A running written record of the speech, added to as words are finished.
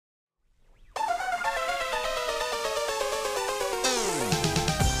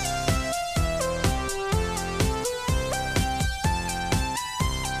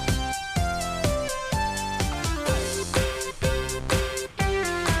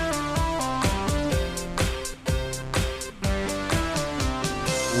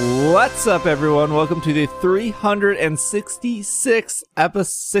What's up, everyone? Welcome to the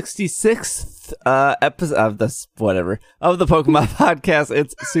 366th episode of this, whatever, of the Pokemon podcast.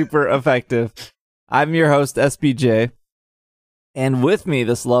 It's super effective. I'm your host, SBJ, and with me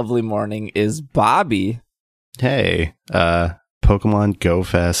this lovely morning is Bobby. Hey, Pokemon Go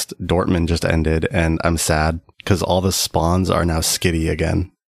Fest Dortmund just ended, and I'm sad because all the spawns are now skitty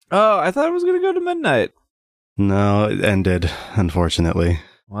again. Oh, I thought it was going to go to midnight. No, it ended, unfortunately.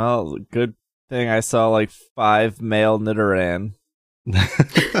 Well, good thing I saw like 5 male Nidoran.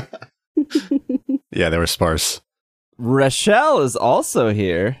 Yeah, they were sparse. Rochelle is also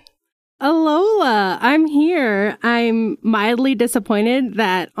here. Alola, I'm here. I'm mildly disappointed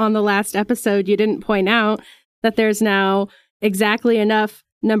that on the last episode you didn't point out that there's now exactly enough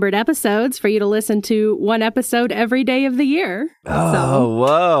numbered episodes for you to listen to one episode every day of the year. Oh,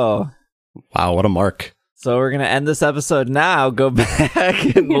 whoa. Wow, what a mark. So we're going to end this episode now, go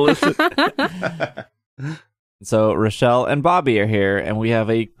back and listen. So Rochelle and Bobby are here, and we have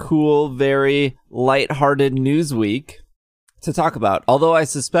a cool, very lighthearted news week to talk about. Although I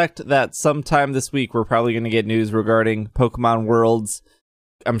suspect that sometime this week we're probably going to get news regarding Pokemon Worlds.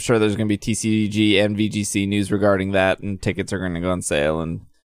 I'm sure there's going to be TCG and VGC news regarding that, and tickets are going to go on sale, and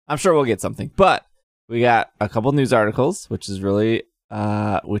I'm sure we'll get something. But we got a couple news articles, which is really...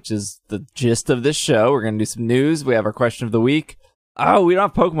 which is the gist of this show. We're going to do some news. We have our question of the week. Oh, we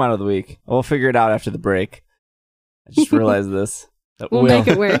don't have Pokemon of the week. We'll figure it out after the break. I just realized this. We'll make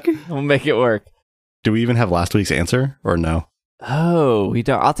it work. We'll make it work. Do we even have last week's answer, or no? Oh, we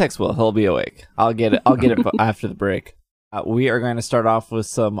don't. I'll text Will. He'll be awake. I'll get it after the break. We are going to start off with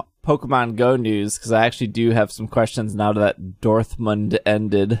some Pokemon Go news, because I actually do have some questions now that Dortmund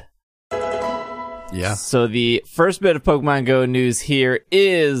ended. Yeah. So the first bit of Pokemon Go news here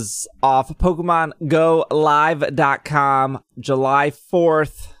is off PokemonGoLive.com, July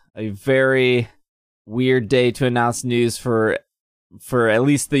 4th, a very weird day to announce news for at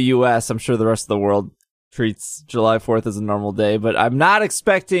least the US. I'm sure the rest of the world treats July 4th as a normal day, but I'm not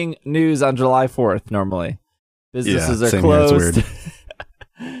expecting news on July 4th normally. Businesses are closed. Here, it's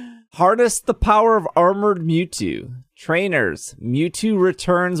weird. Harness the power of Armored Mewtwo. Trainers, Mewtwo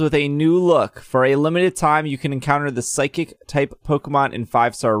returns with a new look. For a limited time, you can encounter the Psychic-type Pokemon in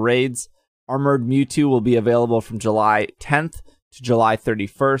 5-star raids. Armored Mewtwo will be available from July 10th to July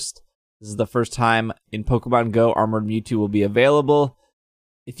 31st. This is the first time in Pokemon Go Armored Mewtwo will be available.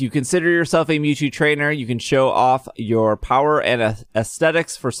 If you consider yourself a Mewtwo trainer, you can show off your power and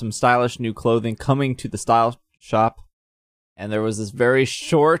aesthetics for some stylish new clothing coming to the style shop. And there was this very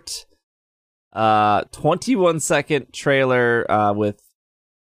short... 21-second trailer with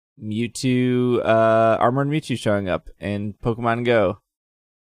Mewtwo, Armored Mewtwo showing up in Pokemon Go.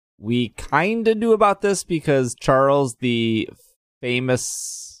 We kind of knew about this because Charles, the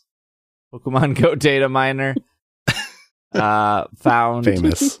famous Pokemon Go data miner, found...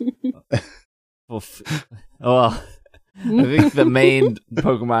 Famous. Well, I think the main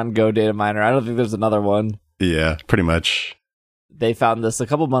Pokemon Go data miner. I don't think there's another one. Yeah, pretty much. They found this a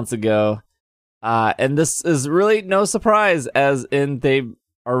couple months ago. And this is really no surprise, as in they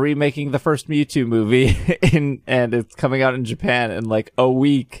are remaking the first Mewtwo movie, and it's coming out in Japan in like a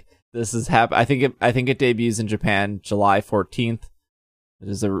week. This is I think it debuts in Japan July 14th. It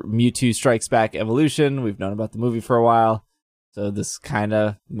is a Mewtwo Strikes Back evolution. We've known about the movie for a while, so this kind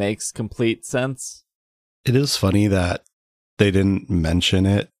of makes complete sense. It is funny that they didn't mention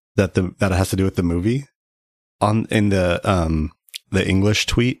it, that it has to do with the movie in the English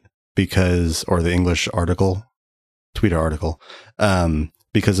tweet. Or the English tweet article,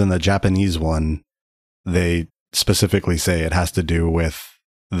 because in the Japanese one, they specifically say it has to do with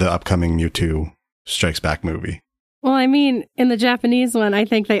the upcoming Mewtwo Strikes Back movie. Well, I mean, in the Japanese one, I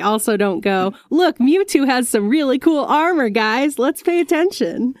think they also don't go, look, Mewtwo has some really cool armor, guys. Let's pay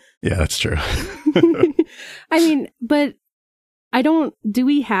attention. Yeah, that's true. I mean, but do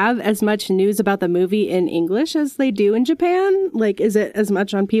we have as much news about the movie in English as they do in Japan? Like, is it as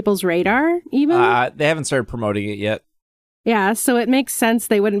much on people's radar even? They haven't started promoting it yet. Yeah, so it makes sense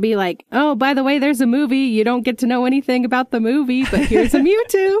they wouldn't be like, oh, by the way, there's a movie. You don't get to know anything about the movie, but here's a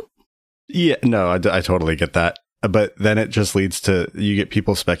Mewtwo. Yeah, no, I totally get that. But then it just leads to, you get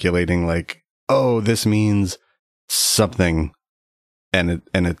people speculating like, oh, this means something. And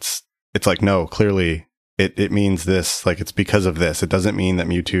it's like, no, clearly... It means this, like it's because of this. It doesn't mean that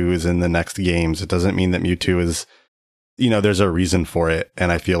Mewtwo is in the next games. It doesn't mean that Mewtwo is, there's a reason for it.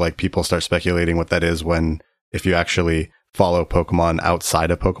 And I feel like people start speculating what that is when, if you actually follow Pokemon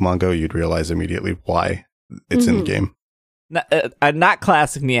outside of Pokemon Go, you'd realize immediately why it's in the game. Not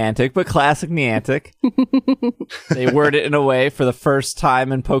classic Niantic, but classic Niantic. They word it in a way for the first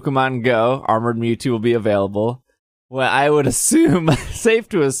time in Pokemon Go, Armored Mewtwo will be available. Well, I would assume, safe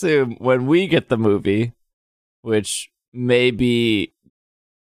to assume, when we get the movie, which may be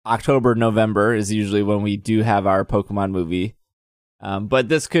October, November is usually when we do have our Pokemon movie. But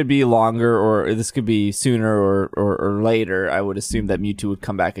this could be longer, or this could be sooner or later. I would assume that Mewtwo would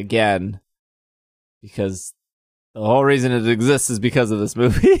come back again, because the whole reason it exists is because of this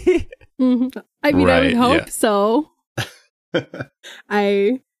movie. Mm-hmm. I mean, I would hope so.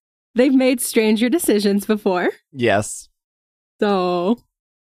 They've made stranger decisions before. Yes. So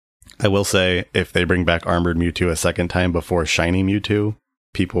I will say, if they bring back Armored Mewtwo a second time before Shiny Mewtwo,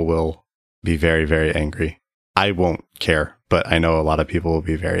 people will be very, very angry. I won't care, but I know a lot of people will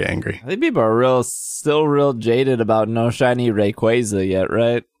be very angry. I think people are still real jaded about no shiny Rayquaza yet,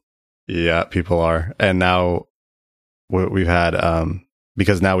 right? Yeah, people are. And now we've had,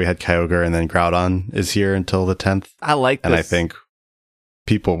 because now we had Kyogre and then Groudon is here until the 10th. I like this. And I think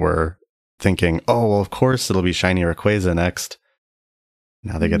people were thinking, oh, well, of course it'll be shiny Rayquaza next.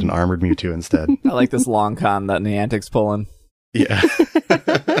 Now they get an Armored Mewtwo instead. I like this long con that Niantic's pulling. Yeah.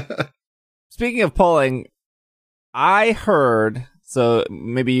 Speaking of pulling, I heard, so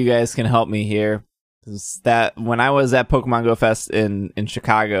maybe you guys can help me here, that when I was at Pokemon Go Fest in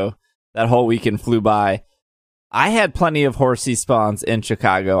Chicago, that whole weekend flew by. I had plenty of Horsey spawns in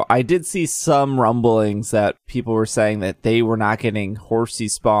Chicago. I did see some rumblings that people were saying that they were not getting Horsey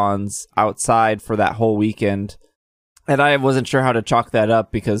spawns outside for that whole weekend. And I wasn't sure how to chalk that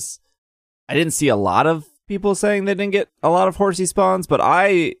up, because I didn't see a lot of people saying they didn't get a lot of Horsey spawns, but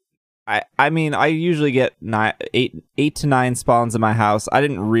I mean, I usually get 8 to 9 spawns in my house. I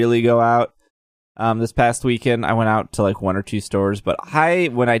didn't really go out this past weekend. I went out to like 1 or 2 stores, but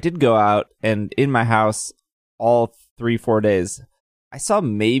when I did go out and in my house all 3-4 days, I saw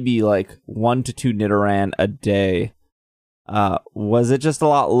maybe like 1 to 2 Nidoran a day. Was it just a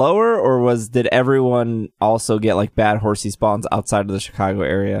lot lower, or did everyone also get like bad Horsey spawns outside of the Chicago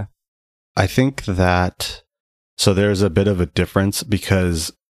area? I think that, so there's a bit of a difference,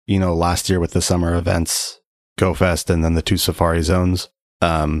 because, you know, last year with the summer events, Go Fest and then the 2 Safari Zones,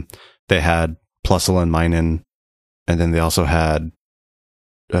 they had Plusle and Minun, and then they also had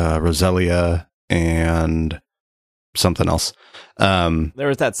Roselia and something else. There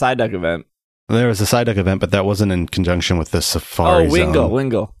was that Psyduck event. There was a Psyduck event, but that wasn't in conjunction with the Safari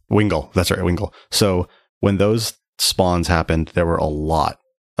Zone. Wingull. That's right, Wingull. So when those spawns happened, there were a lot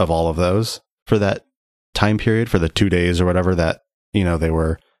of all of those for that time period, for the 2 days or whatever that, you know, they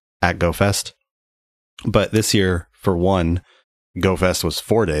were at Go Fest. But this year, for one, Go Fest was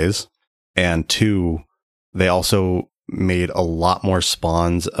 4 days, and 2, they also made a lot more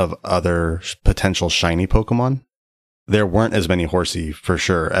spawns of other potential shiny Pokemon. There weren't as many Horsey, for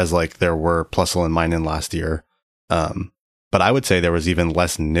sure, as like there were Plusle and Minun last year. But I would say there was even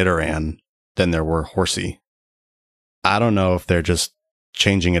less Nidoran than there were Horsey. I don't know if they're just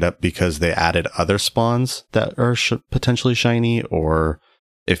changing it up because they added other spawns that are potentially shiny, or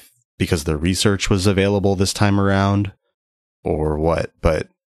if because the research was available this time around, or what. But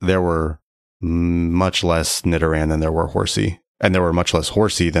there were much less Nidoran than there were Horsey, and there were much less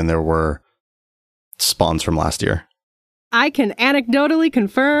Horsey than there were spawns from last year. I can anecdotally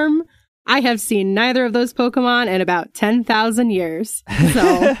confirm I have seen neither of those Pokemon in about 10,000 years.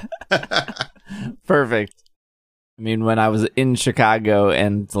 So perfect. I mean, when I was in Chicago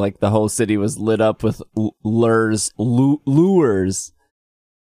and like the whole city was lit up with lures,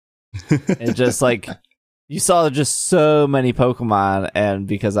 and just like you saw just so many Pokemon. And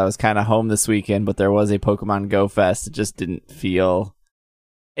because I was kind of home this weekend, but there was a Pokemon Go Fest, it just didn't feel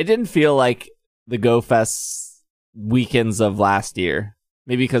like the Go Fest weekends of last year.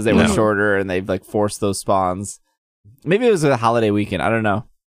 Maybe because they were shorter and they've like forced those spawns. Maybe it was a holiday weekend. I don't know.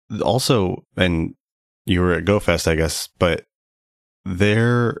 Also, and you were at Go Fest, I guess, but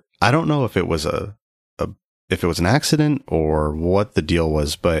I don't know if it was if it was an accident or what the deal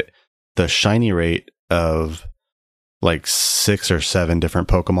was, but the shiny rate of like 6 or 7 different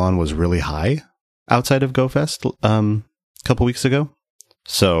Pokemon was really high outside of Go Fest a couple weeks ago.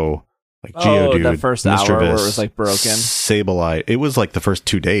 So like Geodude, the first hour where it was like broken. Sableye. It was like the first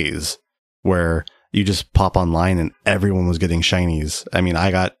 2 days where you just pop online and everyone was getting shinies. I mean,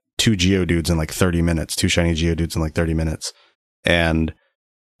 I got 2 Geodudes in like 30 minutes, 2 shiny Geodudes in like 30 minutes. And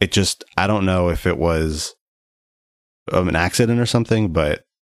it just, I don't know if it was an accident or something, but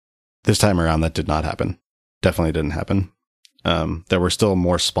this time around that did not happen. Definitely didn't happen. There were still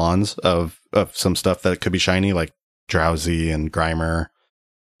more spawns of some stuff that could be shiny, like Drowsy and Grimer,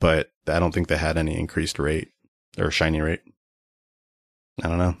 but I don't think they had any increased rate or shiny rate. I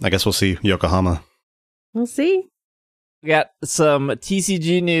don't know. I guess we'll see Yokohama. We'll see. We got some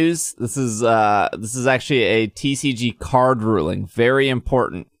TCG news. This is actually a TCG card ruling. Very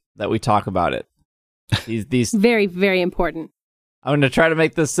important that we talk about it. These Very, very important. I'm going to try to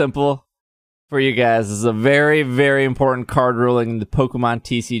make this simple for you guys. This is a very, very important card ruling in the Pokemon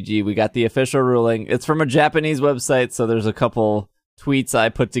TCG. We got the official ruling. It's from a Japanese website, so there's a couple tweets I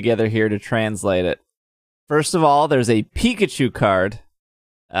put together here to translate it. First of all, there's a Pikachu card.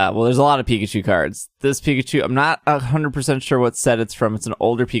 Well, there's a lot of Pikachu cards. This Pikachu, I'm not 100% sure what set it's from. It's an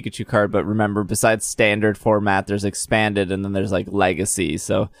older Pikachu card, but remember, besides standard format, there's expanded, and then there's like legacy.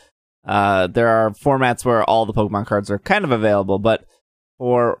 So there are formats where all the Pokemon cards are kind of available, but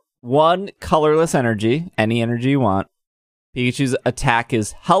for one colorless energy, any energy you want, Pikachu's attack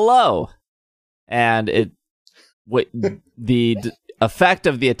is hello, and the effect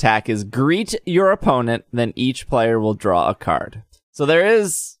of the attack is greet your opponent, then each player will draw a card. So there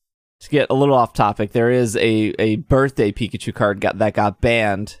is, to get a little off topic, there is a birthday Pikachu card that got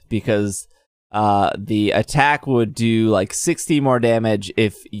banned because the attack would do like 60 more damage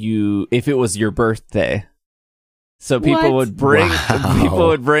if it was your birthday. So people would bring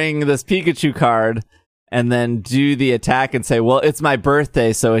this Pikachu card and then do the attack and say, "Well, it's my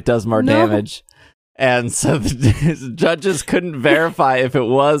birthday, so it does more damage." And so the judges couldn't verify if it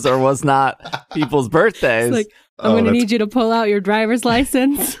was or was not people's birthdays. It's like, I'm going to need you to pull out your driver's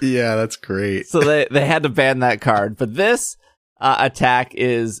license. Yeah, that's great. So they had to ban that card. But this attack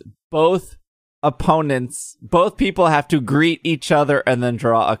is both people have to greet each other and then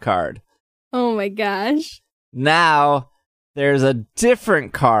draw a card. Oh my gosh. Now, there's a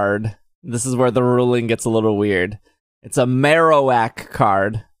different card. This is where the ruling gets a little weird. It's a Marowak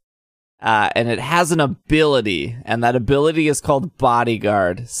card. And it has an ability, and that ability is called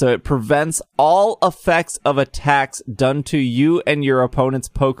Bodyguard. So it prevents all effects of attacks done to you and your opponent's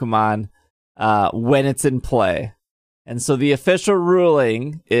Pokemon when it's in play. And so the official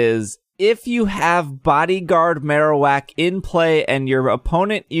ruling is, if you have Bodyguard Marowak in play and your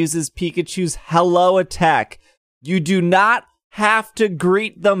opponent uses Pikachu's Hello attack, you do not have to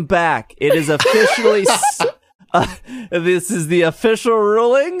greet them back. It is officially... this is the official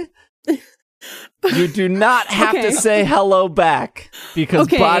ruling. You do not have to say hello back because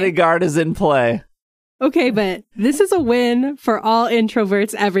Bodyguard is in play. Okay, but this is a win for all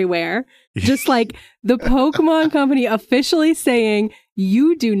introverts everywhere. Just like the Pokemon Company officially saying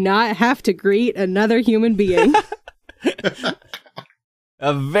you do not have to greet another human being.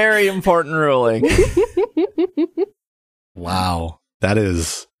 A very important ruling. Wow. That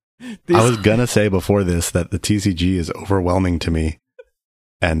is... I was gonna say before this that the TCG is overwhelming to me.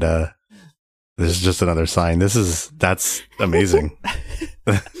 And this is just another sign. That's amazing.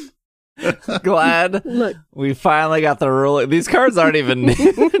 Glad we finally got the ruling. These cards aren't even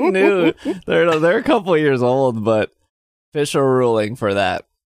new. They're a couple years old, but official ruling for that.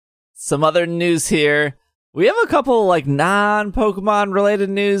 Some other news here. We have a couple like non-Pokemon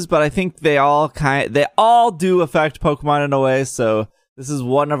related news, but I think they all do affect Pokemon in a way. So this is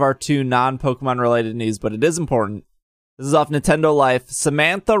one of our two non-Pokemon related news, but it is important. This is off Nintendo Life.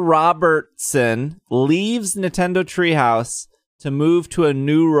 Samantha Robertson leaves Nintendo Treehouse to move to a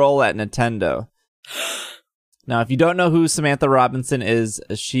new role at Nintendo. Now, if you don't know who Samantha Robinson is,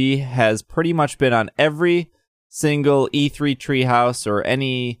 she has pretty much been on every single E3 Treehouse or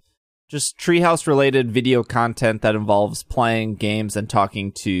any just Treehouse-related video content that involves playing games and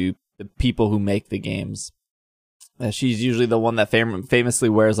talking to the people who make the games. She's usually the one that famously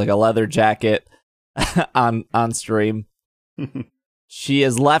wears like a leather jacket on stream. She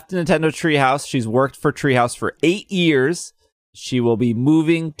has left Nintendo Treehouse. She's worked for Treehouse for 8 years. She will be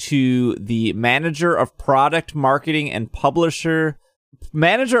moving to the manager of product marketing and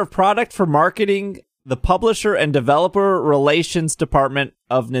manager of product for marketing, the publisher and developer relations department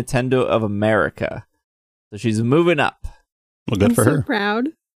of Nintendo of America. So she's moving up. Well, good for her. So proud.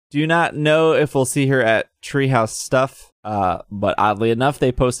 Do not know if we'll see her at Treehouse stuff, but oddly enough,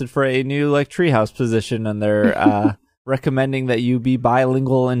 they posted for a new like Treehouse position, and they're recommending that you be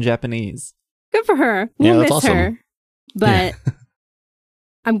bilingual in Japanese. Good for her. We'll miss her. But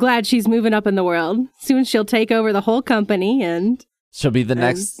I'm glad she's moving up in the world. Soon she'll take over the whole company, and she'll be the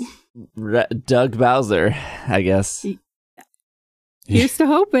next Doug Bowser, I guess. Here's to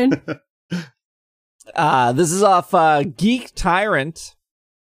hoping. This is off Geek Tyrant.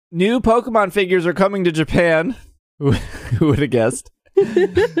 New Pokemon figures are coming to Japan. Who would have guessed?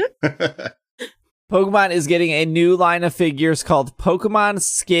 Pokemon is getting a new line of figures called Pokemon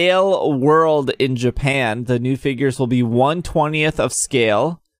Scale World in Japan. The new figures will be 1/20th of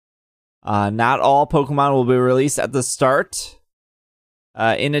scale. Not all Pokemon will be released at the start.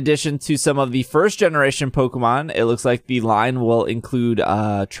 In addition to some of the first generation Pokemon, it looks like the line will include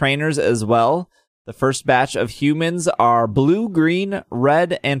trainers as well. The first batch of humans are Blue, Green,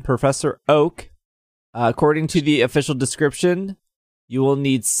 Red, and Professor Oak. According to the official description, you will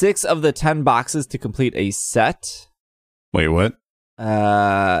need 6 of the 10 boxes to complete a set. Wait, what?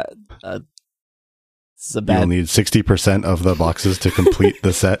 You'll need 60% of the boxes to complete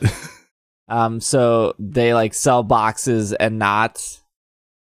the set. So they like sell boxes and not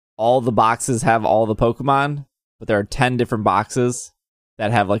all the boxes have all the Pokemon, but there are 10 different boxes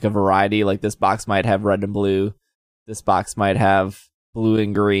that have like a variety. Like this box might have red and blue. This box might have blue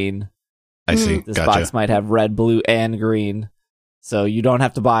and green. I see. This Gotcha. box might have red, blue, and green. So you don't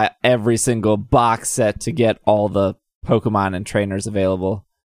have to buy every single box set to get all the Pokemon and trainers available.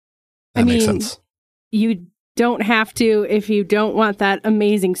 That makes sense. You don't have to if you don't want that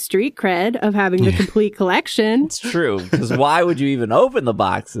amazing street cred of having the complete collection. It's true, because why would you even open the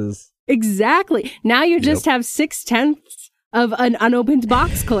boxes? Exactly. Now you just have 6/10 of an unopened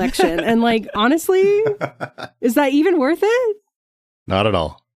box collection. And like, honestly, is that even worth it? Not at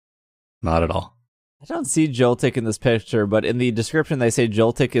all. Not at all. I don't see Joltik in this picture, but in the description they say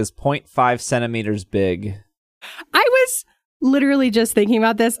Joltik is 0.5 centimeters big. I was literally just thinking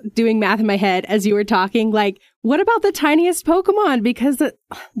about this, doing math in my head as you were talking. Like, what about the tiniest Pokemon? Because the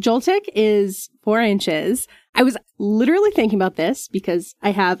Joltik is 4 inches. I was literally thinking about this because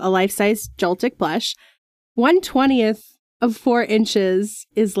I have a life-size Joltik plush. 1/20th of 4 inches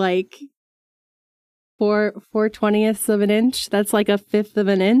is like 4/20ths of an inch. That's like 1/5 of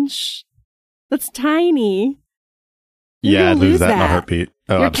an inch. That's tiny. You're Yeah, I'd gonna lose that in a heartbeat.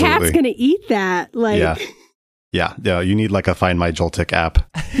 Oh, Your absolutely. cat's gonna eat that. Like, Yeah. You need like a Find My Joltik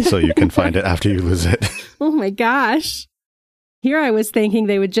app so you can find it after you lose it. oh my gosh. Here I was thinking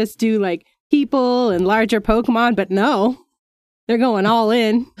they would just do like people and larger Pokemon, but no. They're going all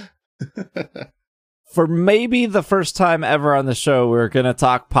in. For maybe the first time ever on the show, we're going to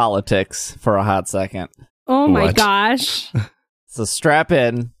talk politics for a hot second. Oh my What? gosh. So strap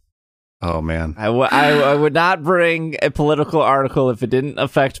in. Oh, man. I would not bring a political article if it didn't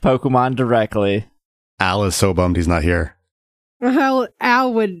affect Pokemon directly. Al is so bummed he's not here.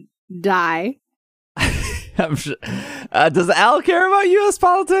 Al would die. I'm sure. Does Al care about U.S.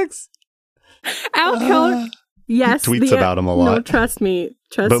 politics? Al Keller. Yes. He tweets about him a lot. No, trust me.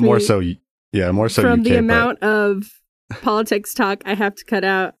 But more so, more so from UK, the amount of politics talk I have to cut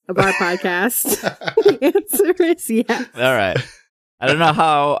out of our podcast. The answer is yes. All right. I don't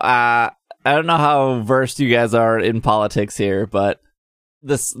know how versed you guys are in politics here, but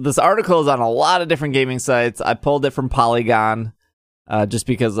this article is on a lot of different gaming sites. I pulled it from Polygon, just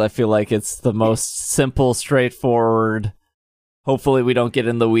because I feel like it's the most simple, straightforward. Hopefully we don't get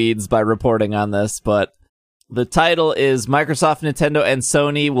in the weeds by reporting on this, but the title is Microsoft, Nintendo, and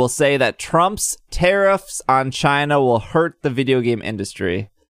Sony will say that Trump's tariffs on China will hurt the video game industry.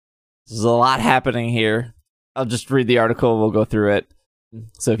 There's a lot happening here. I'll just read the article. We'll go through it.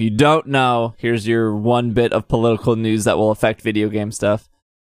 So if you don't know, here's your one bit of political news that will affect video game stuff.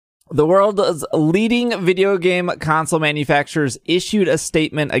 The world's leading video game console manufacturers issued a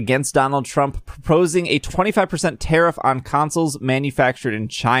statement against Donald Trump proposing a 25% tariff on consoles manufactured in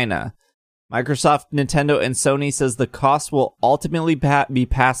China. Microsoft, Nintendo, and Sony says the cost will ultimately be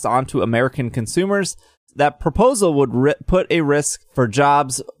passed on to American consumers. That proposal would put a risk for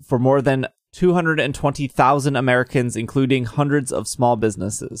jobs for more than 220,000 Americans, including hundreds of small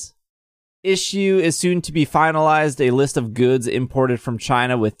businesses. Issue is soon to be finalized, a list of goods imported from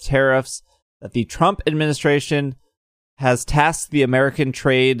China with tariffs that the Trump administration has tasked the American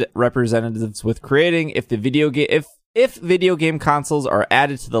trade representatives with creating. If video game consoles are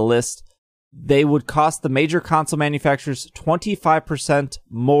added to the list, they would cost the major console manufacturers 25%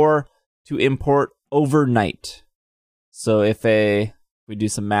 more to import overnight. So we do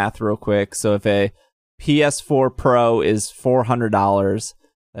some math real quick. So if a PS4 Pro is $400,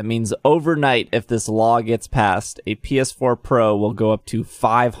 that means overnight, if this law gets passed, a PS4 Pro will go up to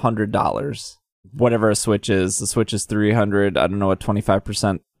 $500. Whatever a Switch is. The Switch is $300. I don't know what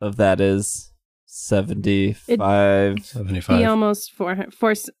 25% of that is. 75. 75. Be almost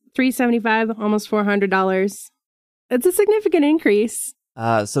 $375, almost $400. It's a significant increase.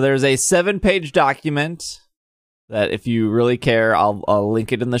 So there's a 7-page document that, if you really care, I'll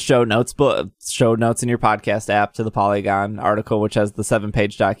link it in the show notes in your podcast app to the Polygon article, which has the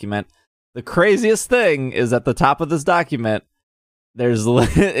 7-page document. The craziest thing is at the top of this document,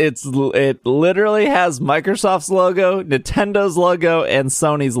 it literally has Microsoft's logo, Nintendo's logo, and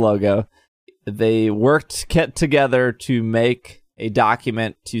Sony's logo. They worked together to make a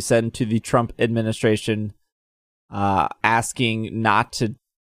document to send to the Trump administration asking not to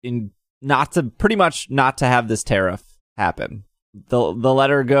pretty much not to have this tariff happen. The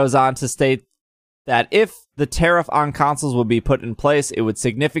letter goes on to state that if the tariff on consoles will be put in place, it would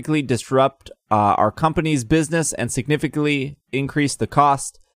significantly disrupt our company's business and significantly increase the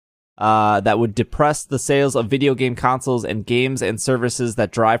cost. That would depress the sales of video game consoles and games and services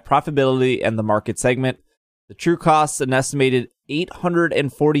that drive profitability and the market segment. The true costs, an estimated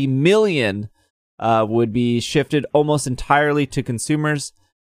 $840 million, would be shifted almost entirely to consumers.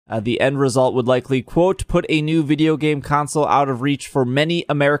 The end result would likely, quote, put a new video game console out of reach for many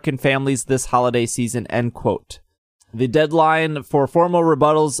American families this holiday season, end quote. The deadline for formal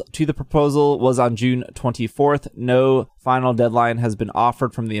rebuttals to the proposal was on June 24th. No final deadline has been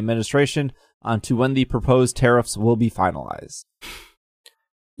offered from the administration on to when the proposed tariffs will be finalized.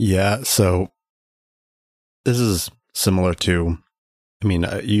 Yeah, so this is similar to, I mean,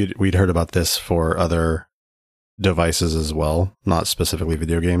 we'd heard about this for other devices as well, not specifically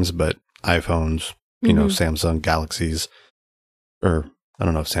video games, but iPhones, you know, Samsung Galaxies, or I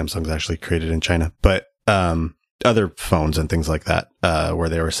don't know if Samsung's actually created in China, but other phones and things like that, where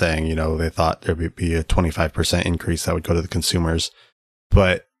they were saying, you know, they thought there would be a 25% increase that would go to the consumers.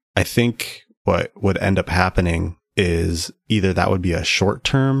 But I think what would end up happening is either that would be a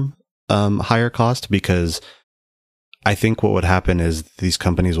short-term higher cost, because I think what would happen is these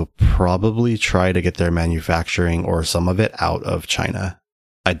companies will probably try to get their manufacturing or some of it out of China.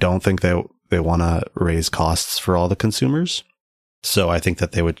 I don't think they want to raise costs for all the consumers. So I think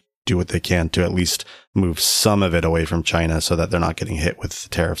that they would do what they can to at least move some of it away from China so that they're not getting hit with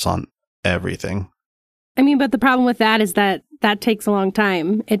tariffs on everything. I mean, but the problem with that is that takes a long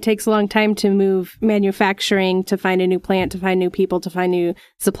time. It takes a long time to move manufacturing, to find a new plant, to find new people, to find new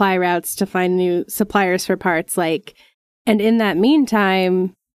supply routes, to find new suppliers for parts. And in that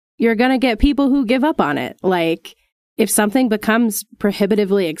meantime, you're going to get people who give up on it. Like, if something becomes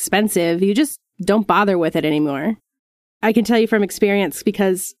prohibitively expensive, you just don't bother with it anymore. I can tell you from experience,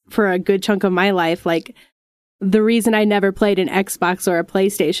 because for a good chunk of my life, like, the reason I never played an Xbox or a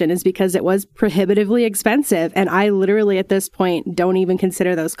PlayStation is because it was prohibitively expensive. And I literally at this point don't even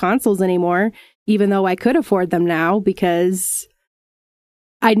consider those consoles anymore, even though I could afford them now, because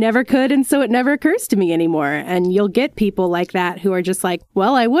I never could, and so it never occurs to me anymore. And you'll get people like that who are just like,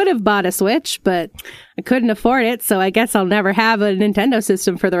 well, I would have bought a Switch, but I couldn't afford it, so I guess I'll never have a Nintendo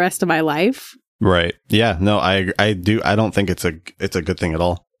system for the rest of my life. Right. Yeah. No, I do. I don't think it's a good thing at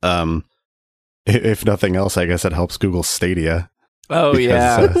all. If nothing else, I guess it helps Google Stadia. Oh,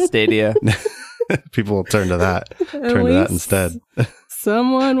 because, yeah. Stadia. People will turn to that. Turn to that instead.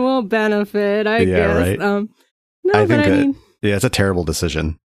 Someone will benefit, I guess. Right. Yeah, it's a terrible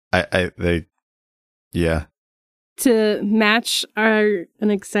decision. Yeah. To match an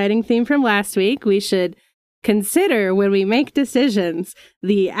exciting theme from last week, we should consider, when we make decisions,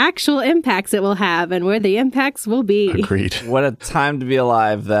 the actual impacts it will have and where the impacts will be. Agreed. What a time to be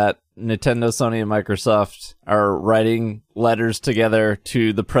alive that Nintendo, Sony, and Microsoft are writing letters together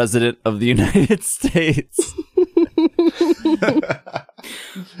to the President of the United States.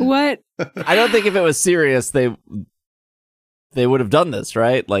 What? I don't think if it was serious, they would have done this,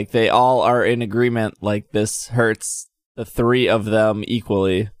 right? Like, they all are in agreement, like, this hurts the three of them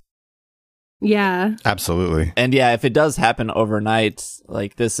equally. Yeah. Absolutely. And yeah, if it does happen overnight,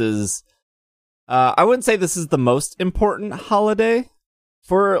 like, this is, I wouldn't say this is the most important holiday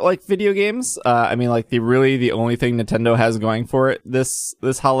for, like, video games. I mean, like, the only thing Nintendo has going for it this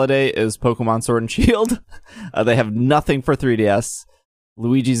holiday is Pokemon Sword and Shield. They have nothing for 3DS.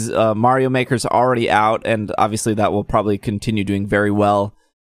 Luigi's Mario Maker's already out, and obviously that will probably continue doing very well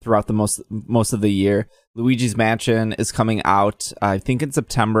throughout the most of the year. Luigi's Mansion is coming out, I think, in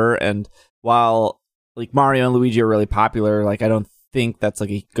September, and while, like, Mario and Luigi are really popular, like, I don't think that's,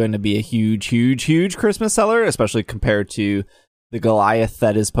 like, going to be a huge Christmas seller, especially compared to the Goliath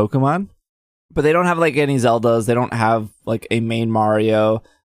that is Pokemon. But they don't have, like, any Zeldas. They don't have, like, a main Mario.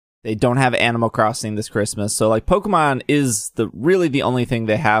 They don't have Animal Crossing this Christmas. So, like, Pokemon is really the only thing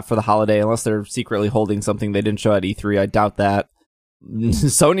they have for the holiday, unless they're secretly holding something they didn't show at E3. I doubt that.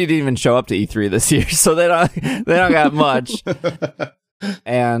 Sony didn't even show up to E3 this year, so they don't got much.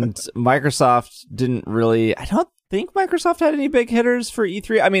 And Microsoft didn't really, I don't think Microsoft had any big hitters for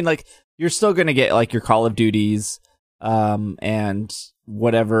E3. I mean, like, you're still going to get, like, your Call of Duties, and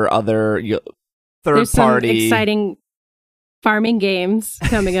whatever other There's party. Some exciting farming games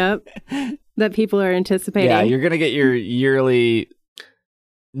coming up that people are anticipating. Yeah, you're going to get your yearly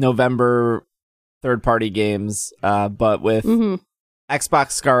November third-party games, but with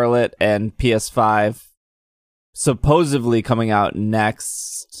Xbox Scarlet and PS5 supposedly coming out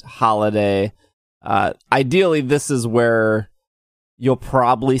next holiday, Ideally, this is where you'll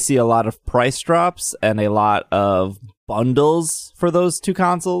probably see a lot of price drops and a lot of bundles for those two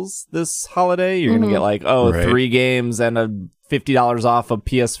consoles this holiday. You're going to get like, Right. 3 games and a $50 off a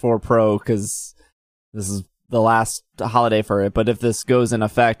PS4 Pro because this is the last holiday for it. But if this goes in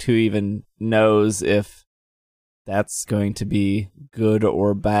effect, who even knows if that's going to be good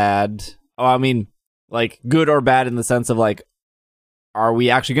or bad? Oh, I mean, like good or bad in the sense of like, are we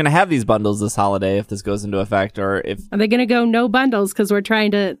actually going to have these bundles this holiday if this goes into effect, or if Are they going to go no bundles because we're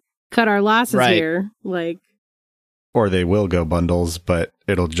trying to cut our losses Right. here? Like, Or they will go bundles, but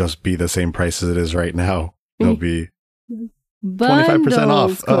it'll just be the same price as it is right now. It'll be 25%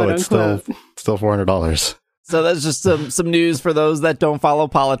 off. quote It's unquote. still $400. So that's just some news for those that don't follow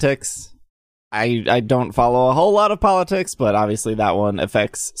politics. I don't follow a whole lot of politics, but obviously that one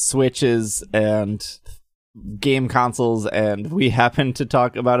affects Switches and game consoles, and we happen to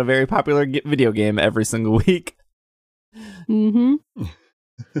talk about a very popular video game every single week. Mm-hmm.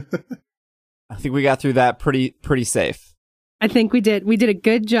 I think we got through that pretty safe. I think we did. We did a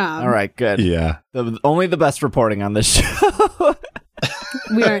good job. All right, good. Yeah. Only the best reporting on this show.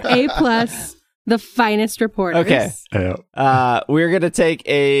 We are A+, the finest reporters. Okay. Yeah. We're going to take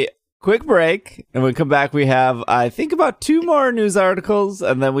a quick break, and when we come back, we have, I think, about 2 more news articles,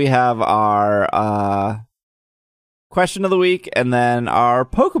 and then we have our question of the week, and then our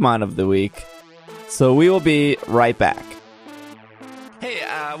Pokemon of the week. So we will be right back. Hey,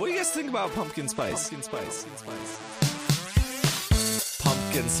 what do you guys think about pumpkin spice? Pumpkin spice.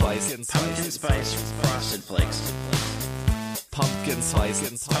 Pumpkin spice. Frosted Flakes. Pumpkin spice.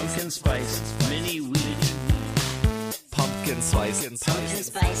 Pumpkin spice mini wheat. Pumpkin spice. Pumpkin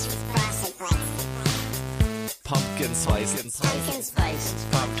spice with frosted flakes. Pumpkin spice. Pumpkin spice.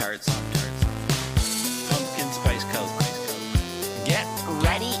 Pop Tarts. Pumpkin spice Coke. Get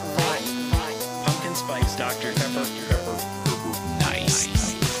Ready for Pumpkin spice Dr. Pepper. Nice.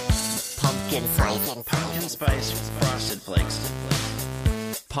 pumpkin spice. Pumpkin spice Frosted Flakes.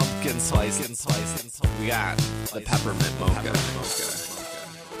 pumpkin spice. We got the peppermint mocha.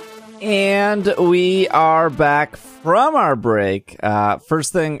 And we are back from our break.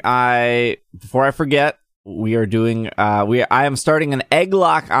 First thing, before I forget, we are doing. I am starting an egg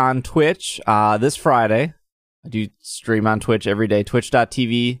lock on Twitch this Friday. I do stream on Twitch every day,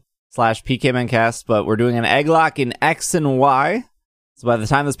 twitch.tv/PKMNcast. But we're doing an egg lock in X and Y. So by the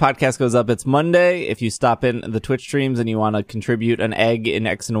time this podcast goes up, it's Monday. If you stop in the Twitch streams and you want to contribute an egg in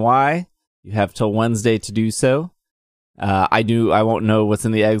X and Y, you have till Wednesday to do so. I won't know what's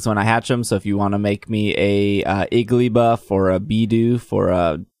in the eggs when I hatch them. So if you want to make me a Igglybuff or a Bidoof or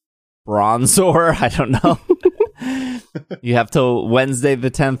a Bronzor, I don't know. You have till Wednesday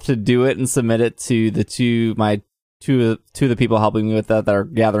the 10th to do it and submit it to two of the people helping me with that are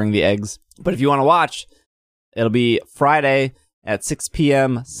gathering the eggs. But if you want to watch, it'll be Friday at 6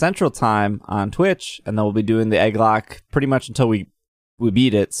 p.m. Central Time on Twitch, and then we'll be doing the egg lock pretty much until we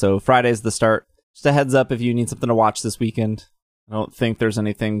beat it. So Friday's the start. Just a heads up if you need something to watch this weekend. I don't think there's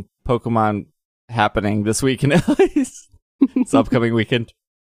anything Pokemon happening this weekend, at least. It's upcoming weekend.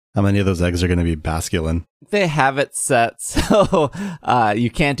 How many of those eggs are going to be Basculin? They have it set so you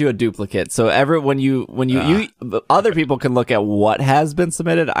can't do a duplicate. So other people can look at what has been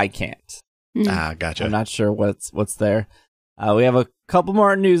submitted. I can't. Gotcha. I'm not sure what's there. We have a couple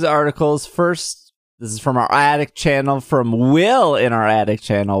more news articles. First, this is from our Attic channel, from Will in our Attic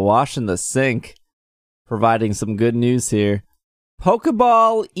channel, washing the sink, providing some good news here.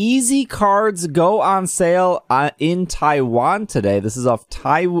 Pokeball Easy cards go on sale in Taiwan today. This is off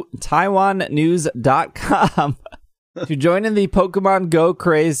TaiwanNews.com. To join in the Pokemon Go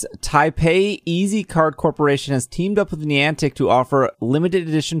craze, Taipei Easy Card Corporation has teamed up with Niantic to offer limited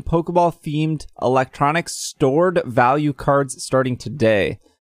edition Pokeball-themed electronic stored value cards starting today.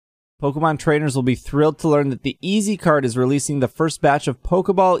 Pokemon trainers will be thrilled to learn that the Easy Card is releasing the first batch of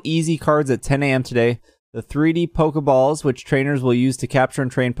Pokeball Easy cards at 10 a.m. today. The 3D Pokeballs, which trainers will use to capture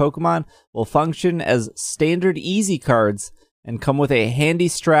and train Pokemon, will function as standard Easy cards and come with a handy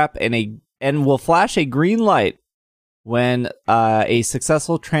strap and will flash a green light when a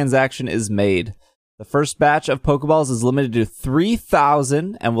successful transaction is made. The first batch of Pokeballs is limited to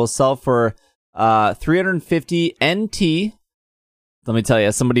 3,000 and will sell for 350 NT. Let me tell you,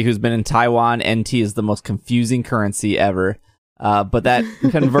 as somebody who's been in Taiwan, NT is the most confusing currency ever. But that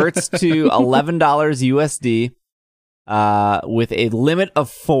converts to $11 USD with a limit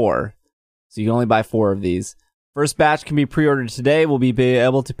of 4. So you can only buy 4 of these. First batch can be pre-ordered today. We'll be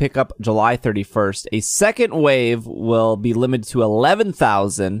able to pick up July 31st. A second wave will be limited to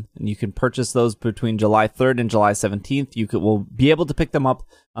 11,000, and you can purchase those between July 3rd and July 17th. Will be able to pick them up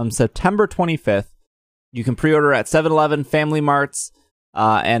on September 25th. You can pre-order at 7-Eleven, Family Marts,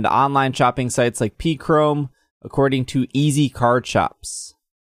 and online shopping sites like P-Chrome, according to Easy Card Shops.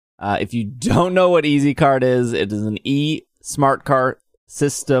 If you don't know what Easy Card is, it is an e-smart card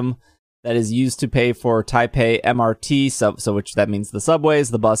system that is used to pay for Taipei MRT, so which that means the subways,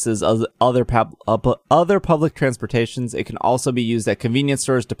 the buses, other public transportations. It can also be used at convenience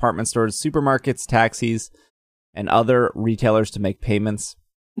stores, department stores, supermarkets, taxis, and other retailers to make payments.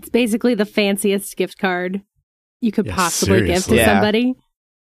 It's basically the fanciest gift card you could Yeah, possibly give to seriously. Yeah. somebody.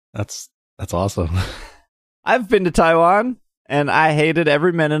 That's awesome. I've been to Taiwan, and I hated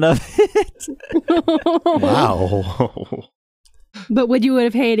every minute of it. Wow. But would you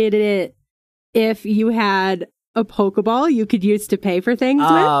have hated it if you had a Pokeball you could use to pay for things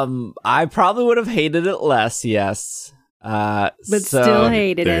with? I probably would have hated it less, yes. But still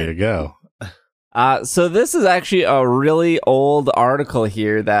hated there it. you go. So this is actually a really old article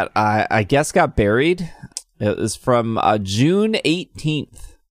here that I guess got buried. It was from June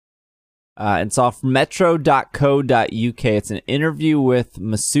 18th. It's off metro.co.uk. It's an interview with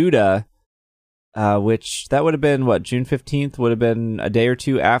Masuda, which that would have been, June 15th? Would have been a day or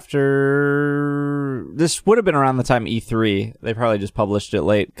two after. This would have been around the time E3. They probably just published it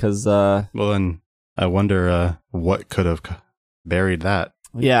late because, Well, then I wonder what could have buried that.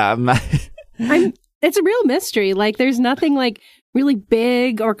 yeah, It's a real mystery. Like, there's nothing like really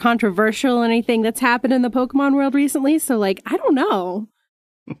big or controversial anything that's happened in the Pokemon world recently. So, like, I don't know.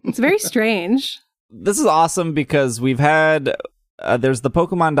 It's very strange. this is awesome because we've had there's the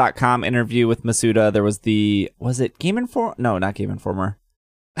Pokemon.com interview with Masuda. There was it Game Informer? No, not Game Informer.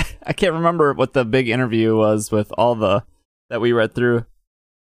 I can't remember what the big interview was with all that we read through. It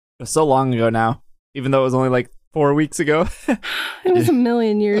was so long ago now, even though it was only like 4 weeks ago. It was a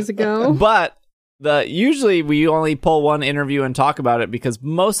million years ago. But usually we only pull one interview and talk about it because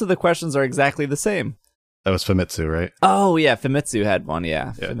most of the questions are exactly the same. That was Famitsu, right? Oh, yeah, Famitsu had one,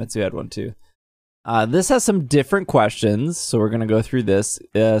 yeah. Famitsu had one, too. This has some different questions, so we're going to go through this.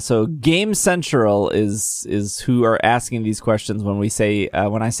 So Game Central is who are asking these questions when I say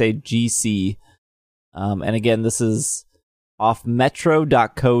GC. And again, this is off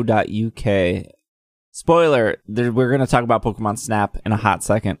metro.co.uk. Spoiler, we're going to talk about Pokemon Snap in a hot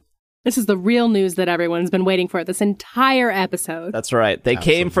second. This is the real news that everyone's been waiting for this entire episode. That's right. They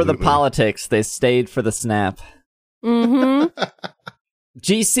came for the Absolutely. politics. They stayed for the Snap. Mm-hmm.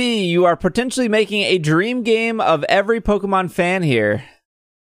 GC, you are potentially making a dream game of every Pokemon fan here.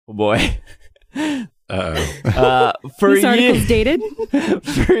 Oh boy. Uh-oh. For This article's years, dated.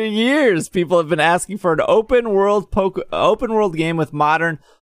 for years, people have been asking for an open world game with modern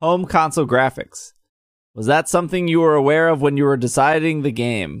home console graphics. Was that something you were aware of when you were deciding the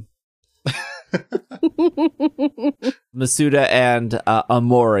game? Masuda and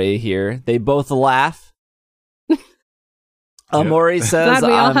Amori here. They both laugh. Amori says, Glad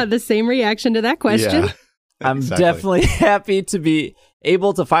we all had the same reaction to that question. Yeah, I'm exactly. definitely happy to be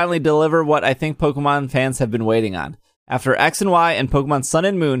able to finally deliver what I think Pokemon fans have been waiting on. After X and Y and Pokemon Sun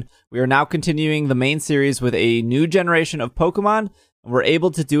and Moon, we are now continuing the main series with a new generation of Pokemon, and we're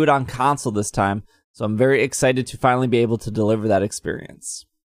able to do it on console this time, so I'm very excited to finally be able to deliver that experience.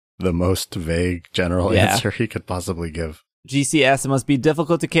 The most vague general Yeah. answer he could possibly give. GCS, it must be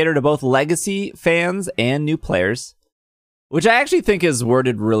difficult to cater to both legacy fans and new players, which I actually think is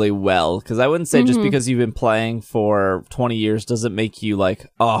worded really well, because I wouldn't say just because you've been playing for 20 years doesn't make you like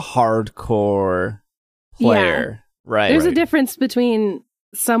a hardcore player. Right. There's a Right. difference between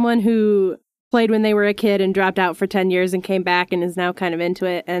someone who played when they were a kid and dropped out for 10 years and came back and is now kind of into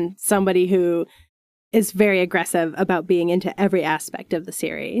it, and somebody who is very aggressive about being into every aspect of the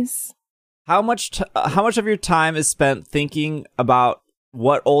series. How much of your time is spent thinking about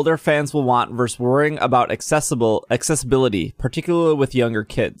what older fans will want versus worrying about accessibility, particularly with younger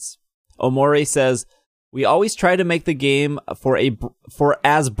kids? Omori says, "We always try to make the game for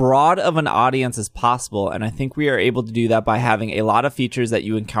as broad of an audience as possible, and I think we are able to do that by having a lot of features that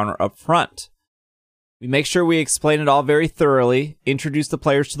you encounter up front. We make sure we explain it all very thoroughly, introduce the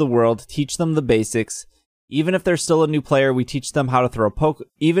players to the world, teach them the basics. Even if they're still a new player, we teach them how to throw a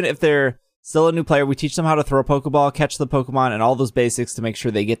Pokeball, catch the Pokemon, and all those basics to make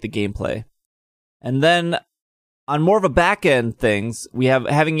sure they get the gameplay. And then, on more of a back-end things, we have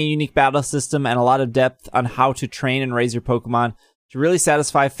having a unique battle system and a lot of depth on how to train and raise your Pokemon to really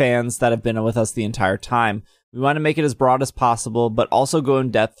satisfy fans that have been with us the entire time. We want to make it as broad as possible, but also go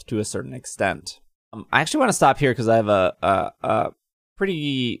in depth to a certain extent." I actually want to stop here because I have a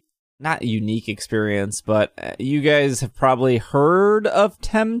pretty not unique experience, but you guys have probably heard of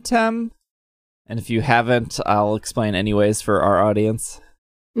Temtem, and if you haven't, I'll explain anyways for our audience.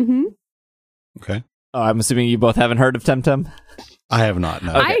 Mm-hmm. Okay. Oh, I'm assuming you both haven't heard of Temtem. I have not.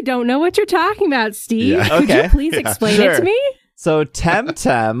 No. I don't know what you're talking about, Steve. Yeah. Could Okay. you please explain it Sure. to me? So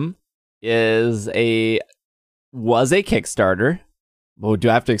Temtem was a Kickstarter. Well, do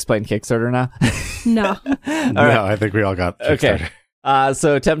I have to explain Kickstarter now? No. No, I think we all got Kickstarter. Okay.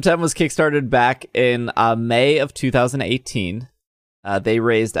 So Temtem was kickstarted back in May of 2018. They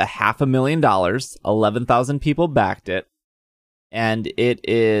raised $500,000. 11,000 people backed it. And it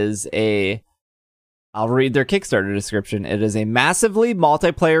is I'll read their Kickstarter description. It is a massively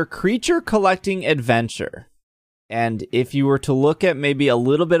multiplayer creature collecting adventure. And if you were to look at maybe a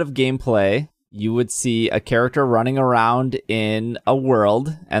little bit of gameplay, you would see a character running around in a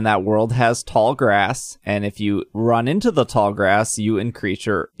world, and that world has tall grass. And if you run into the tall grass, you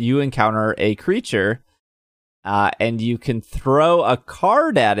encounter a creature, and you can throw a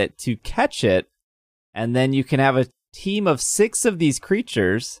card at it to catch it, and then you can have a team of 6 of these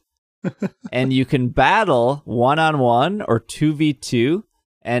creatures, and you can battle 1-on-1 or 2v2.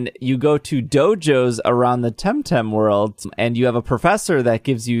 And you go to dojos around the Temtem world, and you have a professor that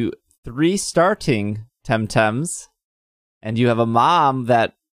gives you 3 starting Temtems, and you have a mom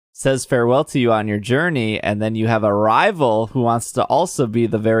that says farewell to you on your journey, and then you have a rival who wants to also be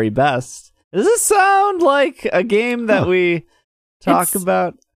the very best. Does this sound like a game that we talk It's-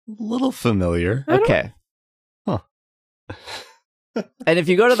 about? A little familiar. Okay. Huh. And if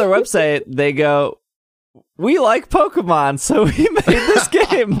you go to their website, they go, "We like Pokemon, so we made this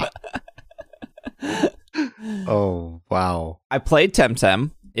game." Oh, wow. I played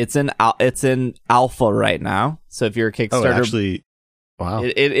Temtem. It's in alpha right now. So if you're a Oh, Kickstarter, actually, wow.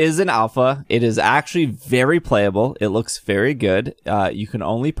 it is in alpha. It is actually very playable. It looks very good. You can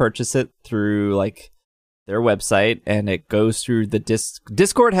only purchase it through like their website, and it goes through the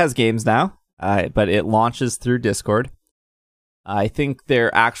Discord has games now, but it launches through Discord. I think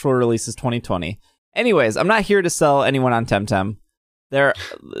their actual release is 2020. Anyways, I'm not here to sell anyone on Temtem.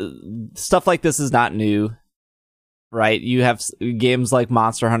 Stuff like this is not new, right? You have games like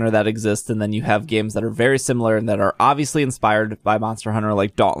Monster Hunter that exist, and then you have games that are very similar and that are obviously inspired by Monster Hunter,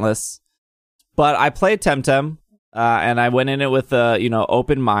 like Dauntless. But I played Temtem, and I went in it with a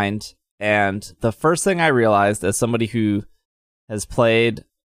open mind. And the first thing I realized, as somebody who has plays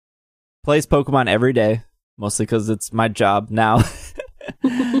Pokemon every day, mostly because it's my job now,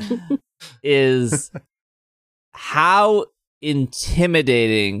 is how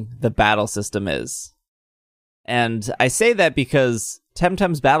intimidating the battle system is. And I say that because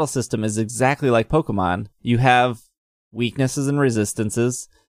Temtem's battle system is exactly like Pokemon. You have weaknesses and resistances.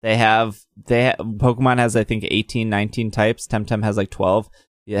 Pokemon has, I think, 18, 19 types. Temtem has like 12.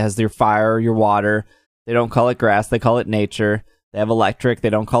 It has your fire, your water. They don't call it grass. They call it nature. They have electric. They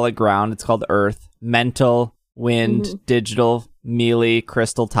don't call it ground. It's called earth. Mental, wind, digital, melee,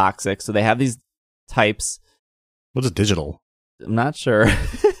 crystal, toxic. So they have these types. What is digital? I'm not sure.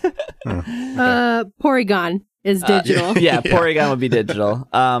 Porygon is digital. Yeah, Porygon would be digital.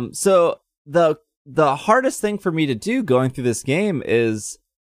 So the hardest thing for me to do going through this game is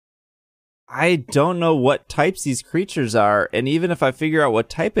I don't know what types these creatures are, and even if I figure out what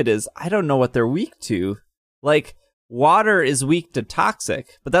type it is, I don't know what they're weak to. Like, water is weak to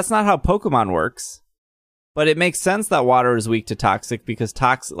toxic, but that's not how Pokemon works. But it makes sense that water is weak to toxic because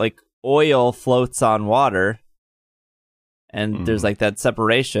oil floats on water, and there's like that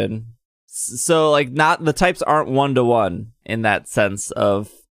separation. So not the types aren't 1-to-1 in that sense of,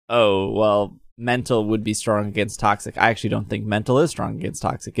 oh, well, mental would be strong against toxic. I actually don't think mental is strong against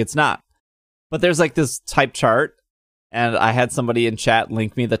toxic. It's not. But there's this type chart, and I had somebody in chat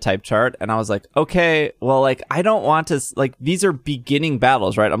link me the type chart, and I was like, okay, well, I don't want to, these are beginning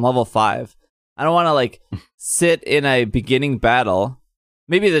battles, right? I'm level 5. I don't want to, sit in a beginning battle.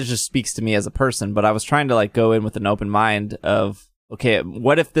 Maybe that just speaks to me as a person, but I was trying to, go in with an open mind of, okay,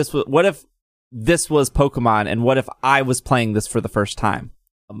 what if this was Pokemon, and what if I was playing this for the first time?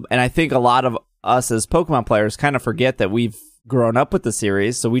 And I think a lot of us as Pokemon players kind of forget that we've grown up with the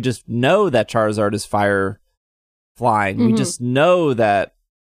series, so we just know that Charizard is fire flying. We just know that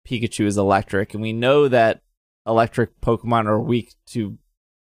Pikachu is electric, and we know that electric Pokemon are weak to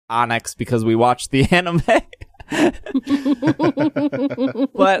Onyx because we watched the anime.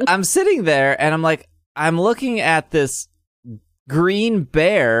 But I'm sitting there and I'm looking at this green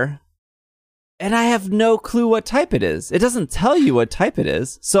bear, and I have no clue what type it is. It doesn't tell you what type it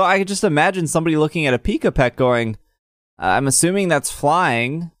is. So I just imagine somebody looking at a Pika Pet going, I'm assuming that's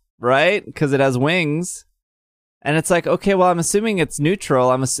flying, right? Because it has wings. And it's like, okay, well, I'm assuming it's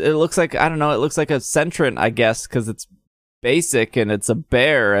neutral. It looks like, I don't know, it looks like a Sentrant, I guess, because it's basic and it's a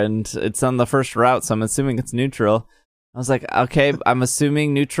bear and it's on the first route, so I'm assuming it's neutral. I was like, okay, I'm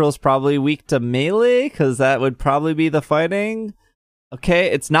assuming neutral's probably weak to melee, because that would probably be the fighting. Okay,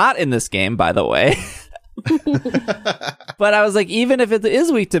 it's not in this game, by the way. But I was like, even if it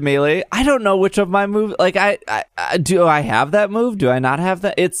is weak to melee, I don't know which of my moves. Like, I do I have that move? Do I not have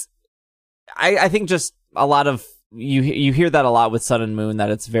that? I think just a lot of you hear that a lot with Sun and Moon,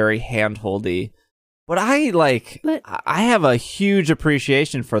 that it's very handholdy. But I have a huge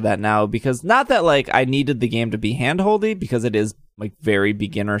appreciation for that now, because not that like I needed the game to be handholdy, because it is like very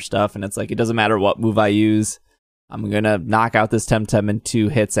beginner stuff, and it's like it doesn't matter what move I use, I'm gonna knock out this Temtem in 2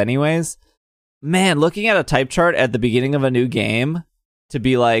 hits anyways. Man, looking at a type chart at the beginning of a new game to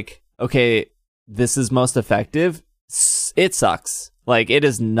be like, okay, this is most effective, it sucks. Like, it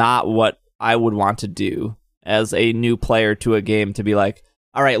is not what I would want to do as a new player to a game, to be like,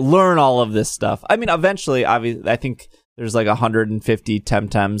 all right, learn all of this stuff. I mean, eventually, obviously, I think there's like 150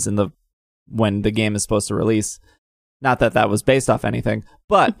 Temtems when the game is supposed to release. Not that that was based off anything,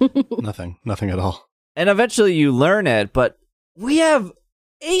 but Nothing at all. And eventually you learn it. But we have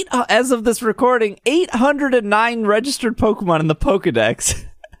as of this recording, 809 registered Pokemon in the Pokedex,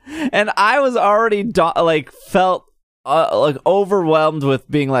 and I was already felt like overwhelmed with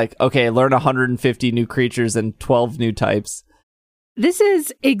being like, okay, learn 150 new creatures and 12 new types. This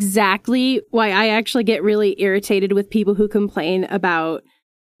is exactly why I actually get really irritated with people who complain about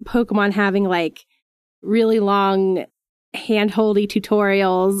Pokemon having like really long hand-holdy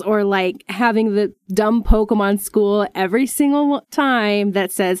tutorials, or like having the dumb Pokemon school every single time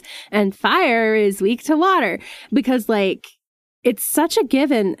that says, and fire is weak to water, because like it's such a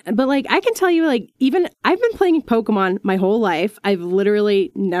given. But like, I can tell you, like, even I've been playing Pokemon my whole life. I've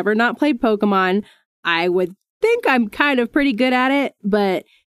literally never not played Pokemon. I would think I'm kind of pretty good at it, but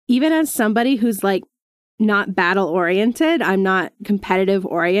even as somebody who's like not battle oriented, I'm not competitive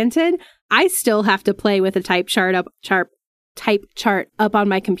oriented, I still have to play with a type chart up on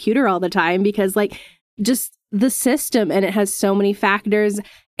my computer all the time, because like just the system, and it has so many factors,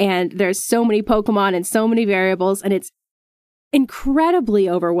 and there's so many Pokemon and so many variables, and it's incredibly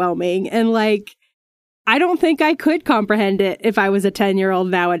overwhelming. And like, I don't think I could comprehend it if I was a 10-year-old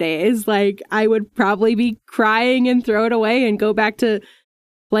nowadays. Like, I would probably be crying and throw it away and go back to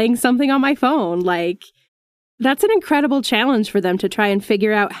playing something on my phone. Like, that's an incredible challenge for them to try and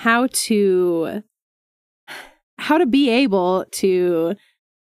figure out how to be able to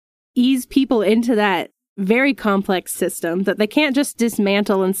ease people into that very complex system that they can't just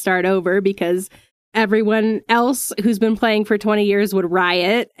dismantle and start over, because everyone else who's been playing for 20 years would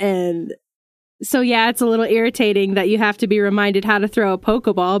riot. And so, yeah, it's a little irritating that you have to be reminded how to throw a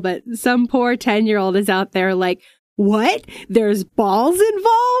Pokeball, but some poor 10-year-old is out there like, what? There's balls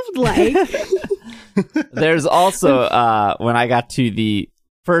involved? Like, there's also, when I got to the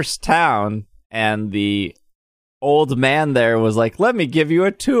first town, and the old man there was like, let me give you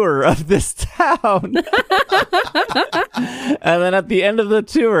a tour of this town. And then at the end of the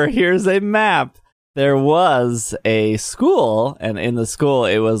tour, here's a map. There was a school, and in the school,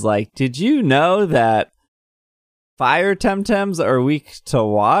 it was like, did you know that fire Temtems are weak to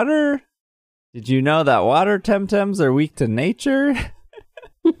water? Did you know that water Temtems are weak to nature?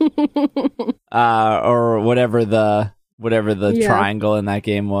 Or whatever the triangle in that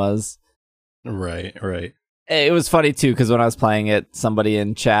game was. Right. It was funny, too, because when I was playing it, somebody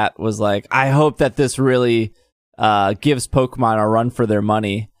in chat was like, I hope that this really gives Pokemon a run for their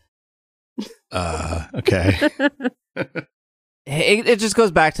money. Okay. It just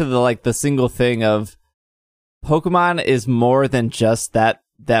goes back to the single thing of Pokemon is more than just that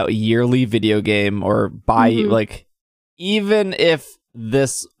yearly video game, or like, even if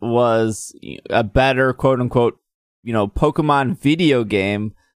this was a better quote unquote, Pokemon video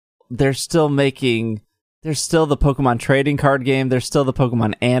game, they're still the Pokemon trading card game, there's still the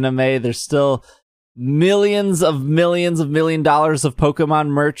Pokemon anime, there's still millions of $1 million of Pokemon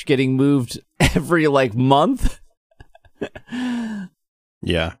merch getting moved every month.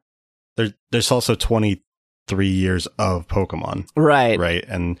 Yeah. There's also 23 years of Pokemon. Right.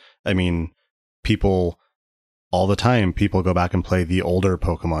 And I mean, people all the time, people go back and play the older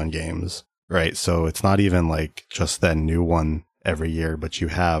Pokemon games, right? So it's not even like just that new one every year, but you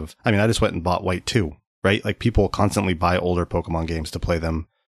have, I mean, I just went and bought White 2, right? Like, people constantly buy older Pokemon games to play them.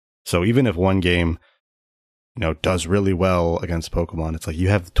 So even if one game, does really well against Pokemon, it's like you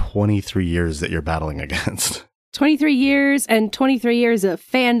have 23 years that you're battling against. 23 years and 23 years of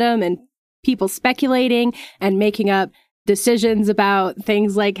fandom and people speculating and making up decisions about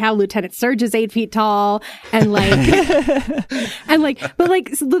things like how Lieutenant Surge is 8 feet tall and like and like but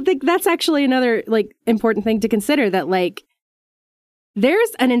like so that's actually another like important thing to consider, that like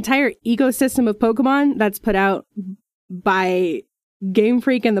there's an entire ecosystem of Pokemon that's put out by Game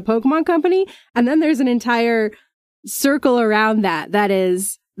Freak and the Pokemon Company, and then there's an entire circle around that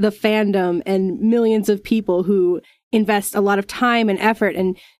is the fandom and millions of people who invest a lot of time and effort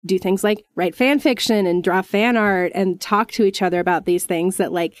and do things like write fan fiction and draw fan art and talk to each other about these things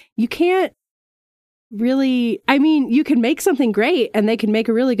that like you can't really, I mean, you can make something great and they can make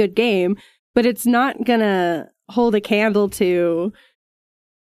a really good game, but it's not gonna hold a candle to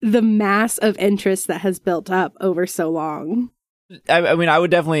the mass of interest that has built up over so long. I mean, I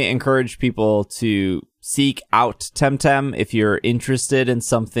would definitely encourage people to seek out Temtem if you're interested in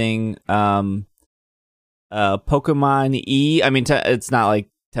something Pokemon-y. I mean, it's not like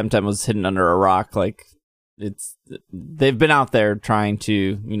Temtem was hidden under a rock. Like, they've been out there trying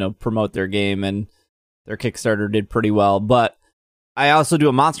to, promote their game, and their Kickstarter did pretty well. But I also do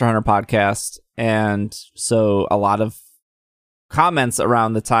a Monster Hunter podcast, and so a lot of comments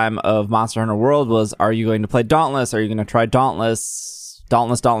around the time of Monster Hunter World was, are you going to play Dauntless? Are you going to try Dauntless?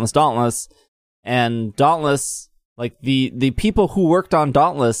 And Dauntless, like, the people who worked on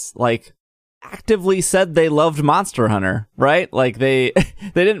Dauntless, like, actively said they loved Monster Hunter, right? Like, they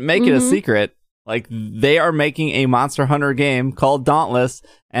didn't make it a secret. Like, they are making a Monster Hunter game called Dauntless,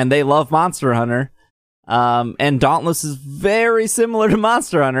 and they love Monster Hunter. And Dauntless is very similar to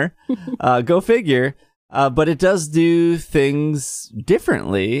Monster Hunter. Go figure. But it does do things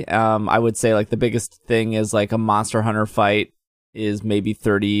differently. I would say, like, the biggest thing is, like, a Monster Hunter fight is maybe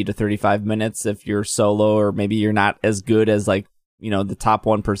 30 to 35 minutes if you're solo, or maybe you're not as good as, like, the top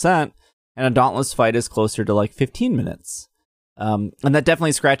 1%. And a Dauntless fight is closer to, like, 15 minutes. And that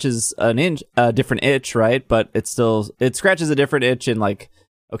definitely scratches a different itch, right? But it scratches a different itch in, like,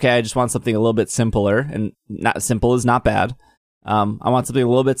 okay, I just want something a little bit simpler, and not simple is not bad. I want something a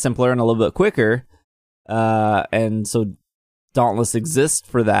little bit simpler and a little bit quicker. And so Dauntless exists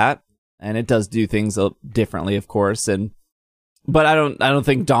for that, and it does do things differently, of course. But I don't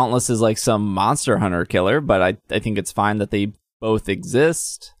think Dauntless is like some Monster Hunter killer, but I think it's fine that they both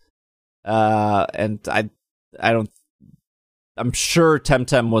exist. And I'm sure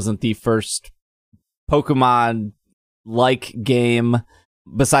Temtem wasn't the first Pokemon-like game,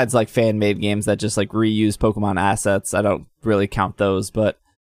 besides like fan-made games that just like reuse Pokemon assets. I don't really count those, but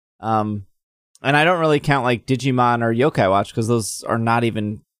and I don't really count like Digimon or Yokai Watch, because those are not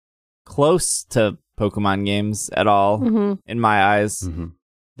even close to Pokemon games at all in my eyes. Mm-hmm.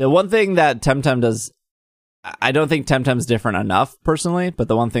 The one thing that Temtem does, I don't think Temtem's different enough personally, but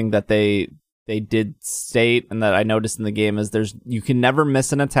the one thing that they did state and that I noticed in the game is you can never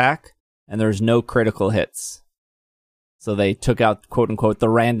miss an attack, and there's no critical hits. So they took out, quote unquote, the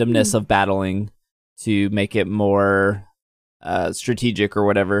randomness of battling to make it more strategic or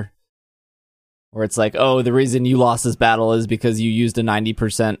whatever. Where it's like, oh, the reason you lost this battle is because you used a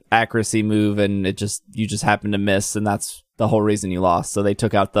 90% accuracy move and you just happened to miss, and that's the whole reason you lost. So they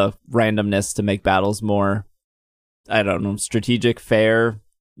took out the randomness to make battles more, I don't know, strategic, fair,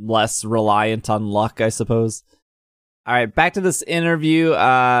 less reliant on luck, I suppose. All right, back to this interview.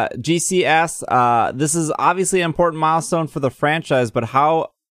 GC asks, this is obviously an important milestone for the franchise, but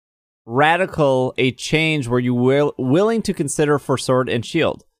how radical a change were you willing to consider for Sword and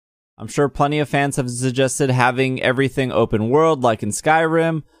Shield? I'm sure plenty of fans have suggested having everything open world like in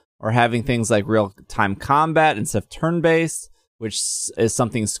Skyrim, or having things like real-time combat instead of turn-based, which is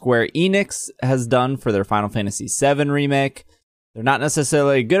something Square Enix has done for their Final Fantasy VII remake. They're not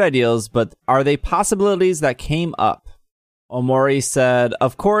necessarily good ideas, but are they possibilities that came up? Omori said,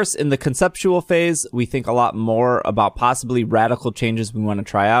 of course, in the conceptual phase, we think a lot more about possibly radical changes we want to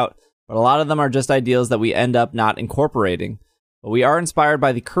try out, but a lot of them are just ideas that we end up not incorporating. But we are inspired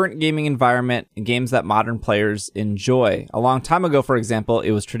by the current gaming environment and games that modern players enjoy. A long time ago, for example,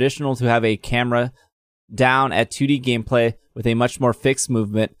 it was traditional to have a camera down at 2D gameplay with a much more fixed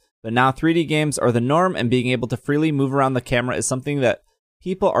movement, but now 3D games are the norm, and being able to freely move around the camera is something that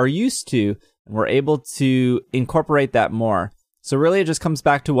people are used to, and we're able to incorporate that more. So really it just comes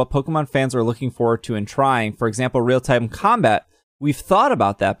back to what Pokemon fans are looking forward to and trying. For example, real-time combat. We've thought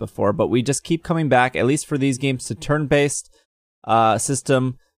about that before, but we just keep coming back, at least for these games, to turn-based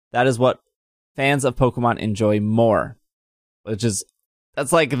system. That is what fans of Pokemon enjoy more. That's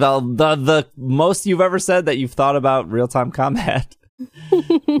like the most you've ever said that you've thought about real-time combat.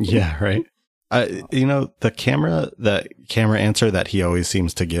 Yeah, right. The camera answer that he always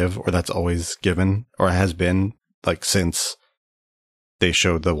seems to give, or that's always given, or has been, like, since they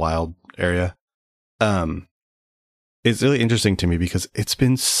showed the wild area. it's really interesting to me because it's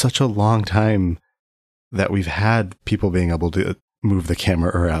been such a long time that we've had people being able to move the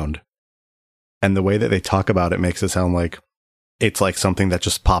camera around. And the way that they talk about it makes it sound like it's like something that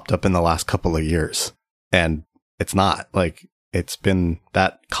just popped up in the last couple of years. And it's not. Like, it's been,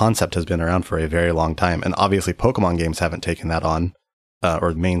 that concept has been around for a very long time. And obviously Pokemon games haven't taken that on,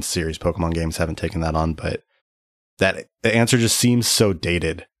 or main series Pokemon games haven't taken that on, but that the answer just seems so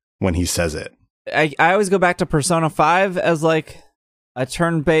dated when he says it. I always go back to Persona 5 as like a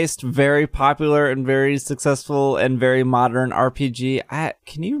turn-based, very popular and very successful and very modern RPG.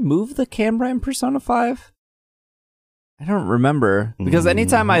 Can you move the camera in Persona 5? I don't remember, because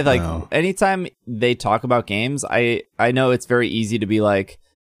anytime anytime they talk about games, I know it's very easy to be like,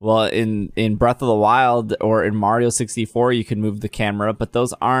 well, in Breath of the Wild or in Mario 64, you can move the camera, but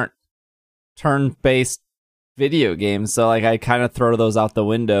those aren't turn-based video games. So like I kind of throw those out the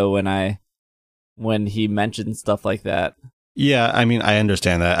window when he mentions stuff like that. Yeah, I mean, I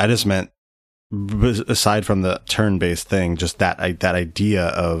understand that. I just meant, aside from the turn-based thing, just that idea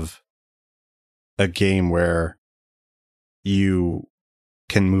of a game where you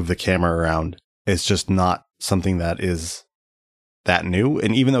can move the camera around is just not something that is that new.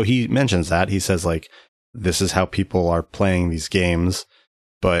 And even though he mentions that, he says like, this is how people are playing these games,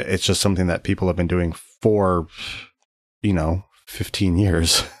 but it's just something that people have been doing for, 15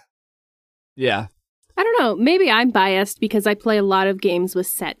 years. Yeah. I don't know. Maybe I'm biased because I play a lot of games with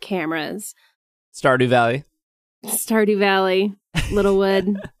set cameras. Stardew Valley. Stardew Valley,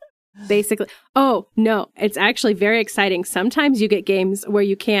 Littlewood, basically. Oh, no. It's actually very exciting. Sometimes you get games where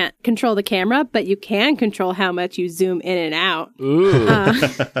you can't control the camera, but you can control how much you zoom in and out. Ooh.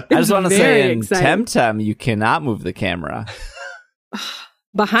 I just want to say in exciting. Temtem, you cannot move the camera.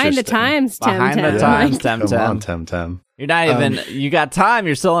 Behind the times, Behind Temtem. the times, Come on, Temtem. Temtem. You're not even, you got time.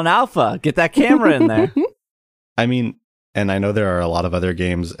 You're still in alpha. Get that camera in there. I mean, and I know there are a lot of other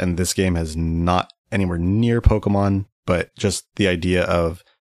games, and this game has not anywhere near Pokemon, but just the idea of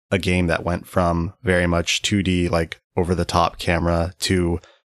a game that went from very much 2D, like over the top camera, to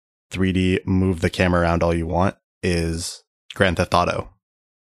 3D, move the camera around all you want, is Grand Theft Auto.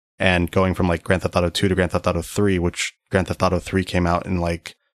 And going from like Grand Theft Auto 2 to Grand Theft Auto 3, which Grand Theft Auto 3 came out in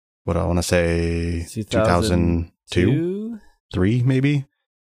like, what do I want to say, 2002, 3 maybe.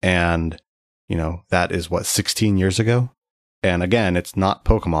 And, that is 16 years ago. And again, it's not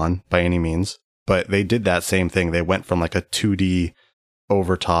Pokemon by any means, but they did that same thing. They went from like a 2D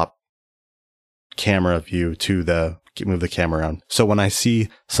over top camera view to move the camera around. So when I see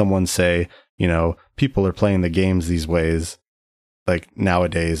someone say, people are playing the games these ways, like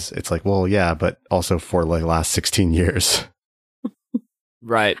nowadays, it's like, well, yeah, but also for like the last 16 years.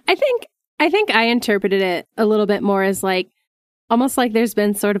 Right. I think I interpreted it a little bit more as like, almost like there's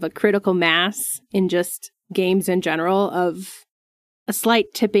been sort of a critical mass in just games in general of a slight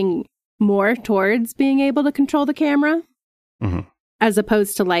tipping more towards being able to control the camera. Mm-hmm. As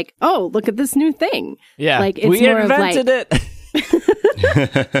opposed to like, oh, look at this new thing. Yeah. Like, it's we more invented of like,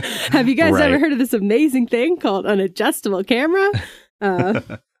 it. Have you guys Right. ever heard of this amazing thing called an adjustable camera?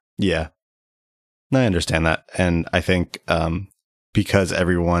 Yeah. I understand that. And I think because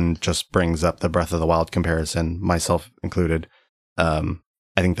everyone just brings up the Breath of the Wild comparison, myself included, I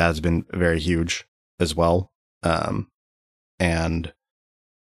think that has been very huge as well. And,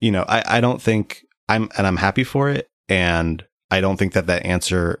 I don't think I'm happy for it. And I don't think that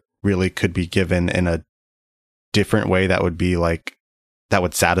answer really could be given in a different way that would be like, that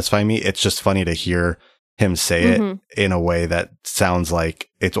would satisfy me. It's just funny to hear him say it in a way that sounds like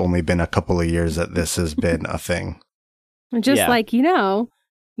it's only been a couple of years that this has been a thing. Just like,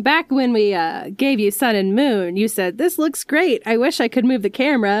 back when we gave you Sun and Moon, you said, this looks great. I wish I could move the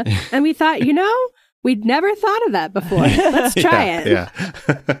camera. And we thought, we'd never thought of that before. Let's try it. Yeah.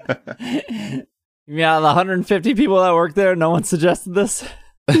 Yeah, the 150 people that work there, no one suggested this.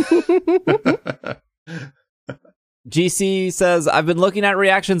 GC says, I've been looking at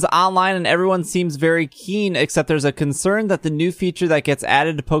reactions online and everyone seems very keen, except there's a concern that the new feature that gets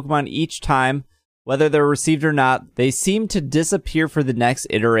added to Pokemon each time, whether they're received or not, they seem to disappear for the next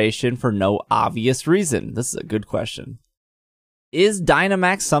iteration for no obvious reason. This is a good question. Is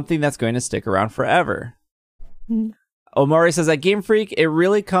Dynamax something that's going to stick around forever? Omori says, at Game Freak, it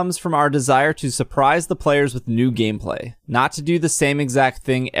really comes from our desire to surprise the players with new gameplay. Not to do the same exact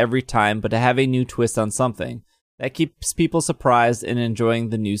thing every time, but to have a new twist on something. That keeps people surprised and enjoying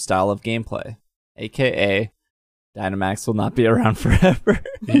the new style of gameplay. AKA, Dynamax will not be around forever.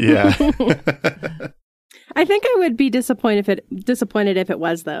 Yeah. I think I would be disappointed if it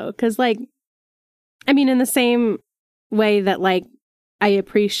was, though. Because, in the same way that, I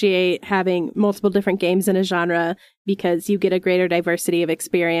appreciate having multiple different games in a genre because you get a greater diversity of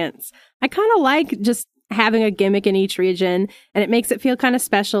experience. I kind of like just having a gimmick in each region, and it makes it feel kind of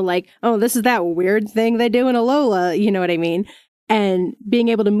special, like, oh, this is that weird thing they do in Alola, you know what I mean? And being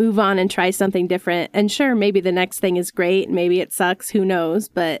able to move on and try something different. And sure, maybe the next thing is great, maybe it sucks, who knows,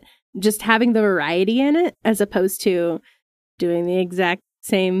 but just having the variety in it as opposed to doing the exact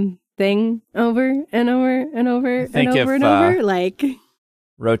same thing over and over and over and think over if, and over. Like,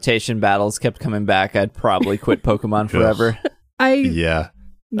 rotation battles kept coming back, I'd probably quit Pokemon forever. I Yeah.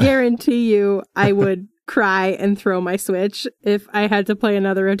 guarantee you I would cry and throw my Switch if I had to play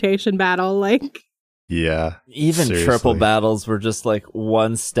another rotation battle. Like, Yeah. Even Seriously. triple battles were just like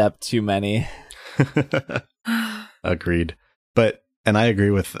one step too many. Agreed. But, and I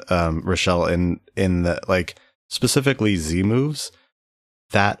agree with Rochelle in the, like, specifically Z moves,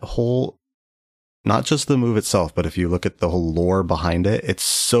 that whole, not just the move itself, but if you look at the whole lore behind it, it's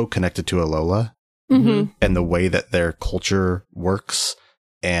so connected to Alola mhm. and the way that their culture works.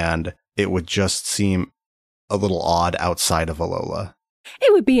 And it would just seem a little odd outside of Alola.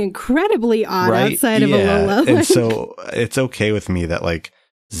 It would be incredibly odd outside of Alola. And Like, so it's okay with me that like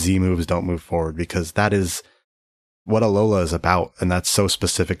Z moves don't move forward because that is what Alola is about. And that's so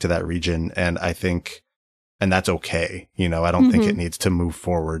specific to that region. And I think, and that's okay. You know, I don't think it needs to move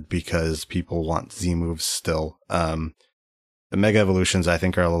forward because people want Z moves still. The Mega Evolutions, I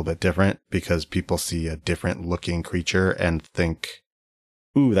think, are a little bit different because people see a different looking creature and think,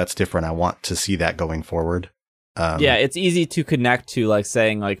 ooh, that's different. I want to see that going forward. Yeah, it's easy to connect to like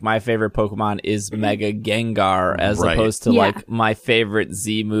saying like my favorite Pokemon is Mega Gengar as Right. opposed to Yeah. like my favorite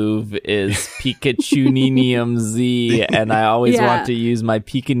Z move is Pikachu Z and I always Yeah. want to use my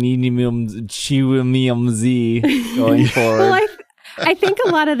Pikachu Z going forward. well, I think a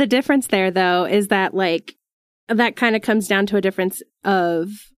lot of the difference there, though, is that like that kind of comes down to a difference of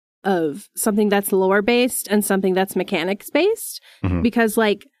something that's lore based and something that's mechanics based, Mhm. because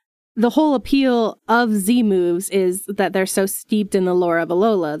like the whole appeal of Z moves is that they're so steeped in the lore of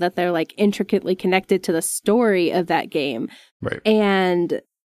Alola that they're like intricately connected to the story of that game. Right. And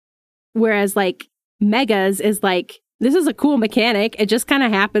whereas like Megas is like, this is a cool mechanic. It just kind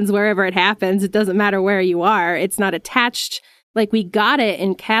of happens wherever it happens. It doesn't matter where you are. It's not attached. Like we got it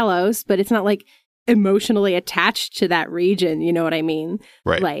in Kalos, but it's not like emotionally attached to that region. You know what I mean?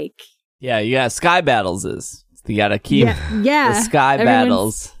 Right. Like, Yeah, you got Sky Battles you gotta keep yeah. the Sky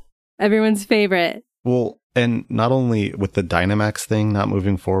Battles. Everyone's favorite. Well, and not only with the Dynamax thing not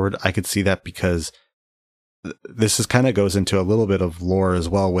moving forward, I could see that because this is kind of goes into a little bit of lore as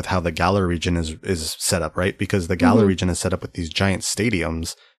well with how the Galar region is set up, right? Because the Galar region is set up with these giant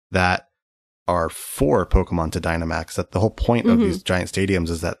stadiums that are for Pokemon to Dynamax. That the whole point of these giant stadiums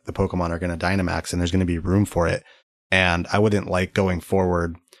is that the Pokemon are going to Dynamax and there's going to be room for it. And I wouldn't like going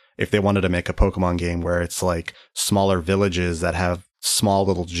forward if they wanted to make a Pokemon game where it's like smaller villages that have small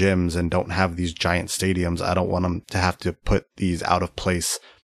little gyms and don't have these giant stadiums. I don't want them to have to put these out of place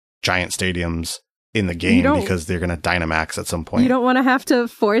giant stadiums in the game because they're going to Dynamax at some point. You don't want to have to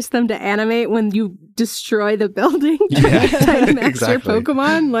force them to animate when you destroy the building to Yeah, Dynamax exactly. your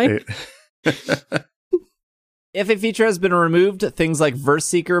Pokemon. Like, If a feature has been removed, things like Verse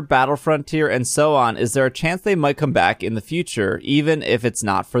Seeker, Battle Frontier, and so on, is there a chance they might come back in the future, even if it's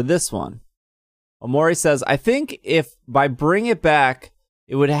not for this one? Omori says, I think if by bring it back,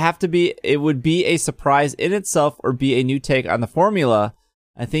 it would be a surprise in itself or be a new take on the formula.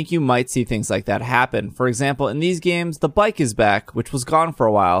 I think you might see things like that happen. For example, in these games, the bike is back, which was gone for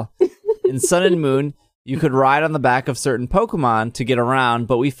a while. In Sun and Moon, you could ride on the back of certain Pokemon to get around,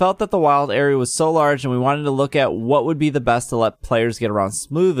 but we felt that the wild area was so large and we wanted to look at what would be the best to let players get around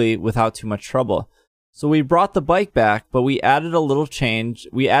smoothly without too much trouble. So we brought the bike back, but we added a little change.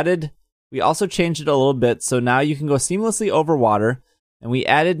 We also changed it a little bit, so now you can go seamlessly over water, and we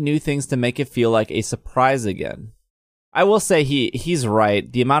added new things to make it feel like a surprise again. I will say he's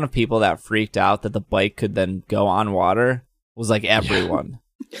right. The amount of people that freaked out that the bike could then go on water was like everyone.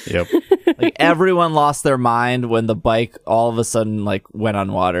 Yep. Like everyone lost their mind when the bike all of a sudden like went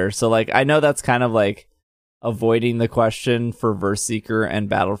on water. So like I know that's kind of like avoiding the question for Verse Seeker and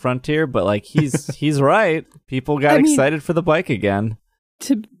Battle Frontier, but like he's right. People got excited for the bike again.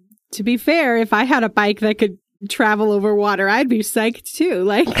 To be fair, if I had a bike that could travel over water, I'd be psyched too.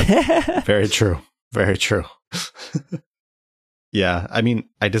 Like, Very true. Very true. Yeah, I mean,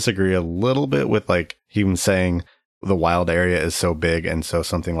 I disagree a little bit with like him saying the wild area is so big and so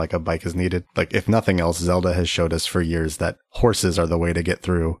something like a bike is needed. Like, if nothing else, Zelda has showed us for years that horses are the way to get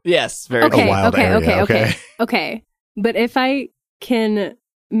through. Yes, very okay, cool. wild area, okay? Okay. But if I can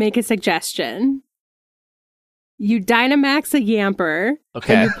make a suggestion, You Dynamax a Yamper. And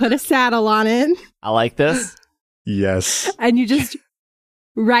Okay. you put a saddle on it. I like this. Yes. And you just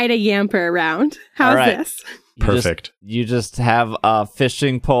ride a Yamper around. How's All right. this? You just- Perfect. You just have a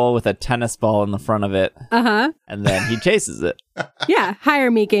fishing pole with a tennis ball in the front of it, Uh-huh. and then he chases it. Yeah.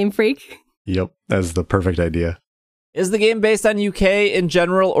 Hire me, Game Freak. Yep. That's the perfect idea. Is the game based on UK in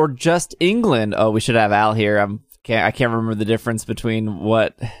general or just England? Oh, we should have Al here. I can't remember the difference between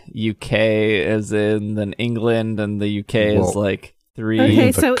what UK is in and England, and the UK is Well, like 3.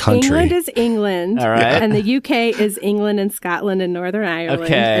 Okay, the so country. England is England. All right. And the UK is England and Scotland and Northern Ireland,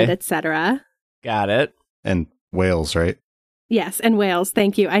 Okay. and etc. Got it. And Wales, right? Yes, and Wales.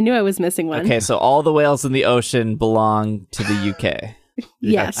 Thank you. I knew I was missing one. Okay, so all the whales in the ocean belong to the UK.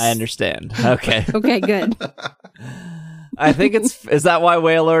 Yes. I understand. Okay. Okay, good. I think is that why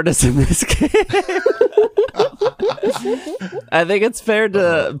Whalelord is in this game? I think it's fair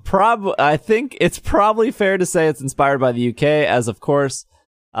to I think it's probably fair to say it's inspired by the UK, as of course,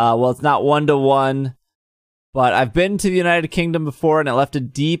 well, it's not 1-to-1, but I've been to the United Kingdom before, and it left a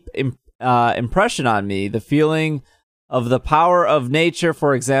deep impression on me. The feeling of the power of nature,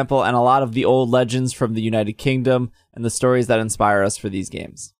 for example, and a lot of the old legends from the United Kingdom, and the stories that inspire us for these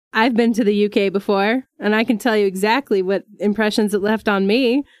games. I've been to the UK before, and I can tell you exactly what impressions it left on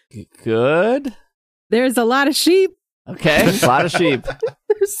me. Good. There's a lot of sheep. Okay, a lot of sheep.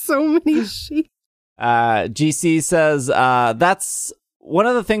 There's so many sheep. GC says, that's one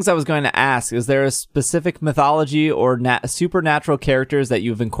of the things I was going to ask. Is there a specific mythology or supernatural characters that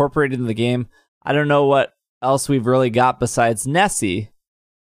you've incorporated in the game? I don't know what else we've really got besides Nessie.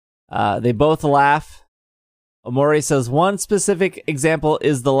 They both laugh. Omori says, one specific example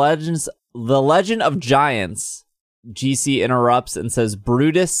is the Legend of Giants. GC interrupts and says,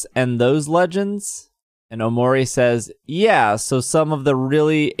 Brutus and those legends? And Omori says, yeah, so some of the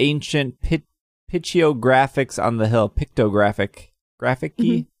really ancient pictographics on the hill. Pictographic.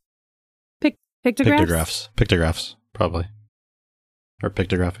 Graphic-y? Pictographs? Pictographs, probably. Or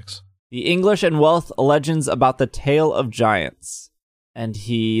pictographics. The English and Welsh legends about the tale of giants. And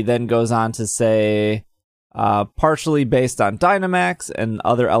he then goes on to say, partially based on Dynamax and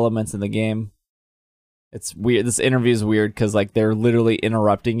other elements in the game. It's weird. This interview is weird because like they're literally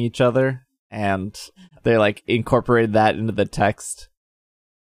interrupting each other, and they like incorporated that into the text.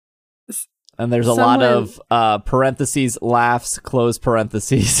 And there's a lot of parentheses, laughs, close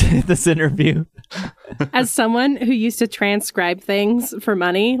parentheses in this interview. As someone who used to transcribe things for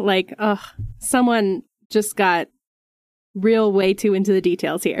money, like, someone just got real way too into the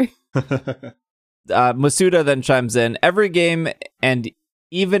details here. Masuda then chimes in, every game, and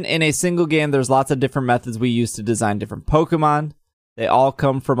even in a single game, there's lots of different methods we use to design different Pokemon. They all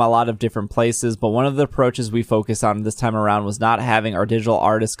come from a lot of different places, but one of the approaches we focused on this time around was not having our digital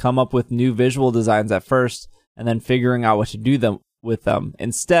artists come up with new visual designs at first and then figuring out what to do with them.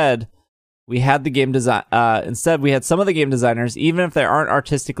 Instead, we had some of the game designers, even if they aren't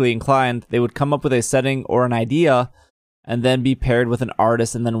artistically inclined, they would come up with a setting or an idea and then be paired with an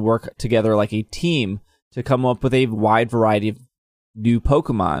artist and then work together like a team to come up with a wide variety of new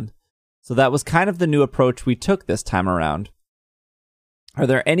Pokemon. So that was kind of the new approach we took this time around. Are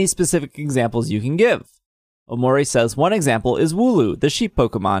there any specific examples you can give? Omori says one example is Wooloo, the sheep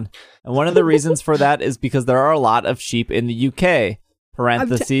Pokemon. And one of the reasons for that is because there are a lot of sheep in the UK.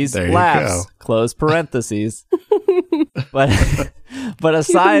 Parentheses, There you laughs, go. close parentheses. but You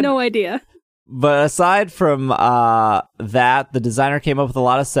aside have no idea. But aside from that, the designer came up with a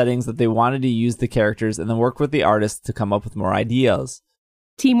lot of settings that they wanted to use the characters and then work with the artists to come up with more ideas.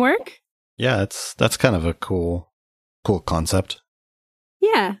 Teamwork? Yeah, that's kind of a cool concept.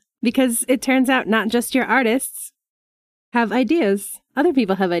 Yeah, because it turns out not just your artists have ideas. Other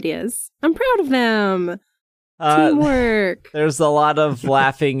people have ideas. I'm proud of them. Teamwork. There's a lot of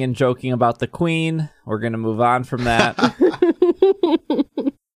laughing and joking about the queen. We're going to move on from that.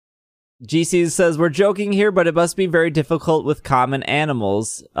 GC says, we're joking here, but it must be very difficult with common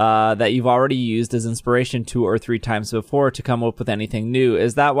animals that you've already used as inspiration 2 or 3 times before to come up with anything new.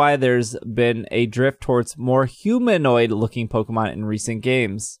 Is that why there's been a drift towards more humanoid-looking Pokemon in recent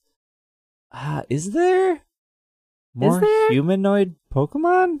games? Is there? More humanoid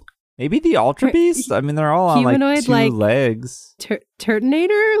Pokemon? Maybe the Ultra Beast? I mean, they're all on Humanoid, like 2 legs.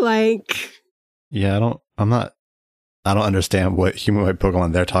 Turtonator? Like... Yeah, I don't understand what humanoid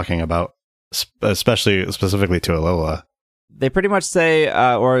Pokemon they're talking about, specifically to Alola. They pretty much say,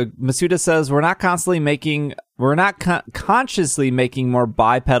 or Masuda says, we're not consciously making more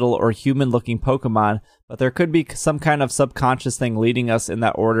bipedal or human-looking Pokemon, but there could be some kind of subconscious thing leading us in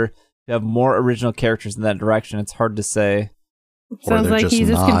that order to have more original characters in that direction. It's hard to say. Sounds like he's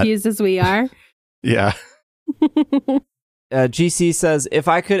as confused as we are. Yeah. GC says, if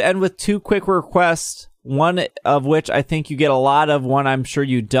I could end with 2 quick requests, one of which I think you get a lot of, one I'm sure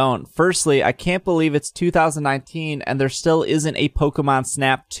you don't. Firstly, I can't believe it's 2019 and there still isn't a Pokemon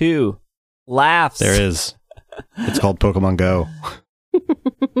Snap 2. Laughs. There is. It's called Pokemon Go.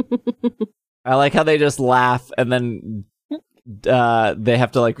 I like how they just laugh and then they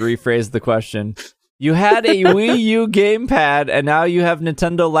have to like rephrase the question. You had a Wii U gamepad and now you have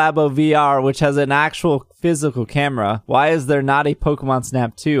Nintendo Labo VR, which has an actual physical camera. Why is there not a Pokemon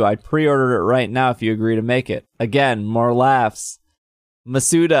Snap 2? I'd pre-order it right now if you agree to make it. Again, more laughs.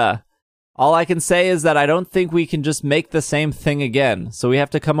 Masuda. All I can say is that I don't think we can just make the same thing again. So we have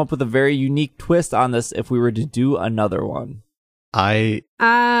to come up with a very unique twist on this if we were to do another one. I've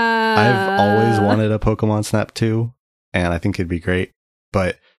always wanted a Pokemon Snap 2, and I think it'd be great.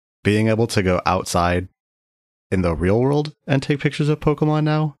 But being able to go outside in the real world and take pictures of Pokemon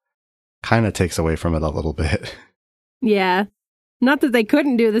now kind of takes away from it a little bit. Yeah. Not that they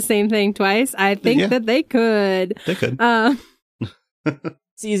couldn't do the same thing twice. I think that they could. They could.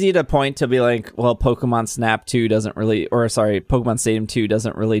 It's easy to point to be like, well, Pokemon Snap 2 doesn't really, or sorry, Pokemon Stadium 2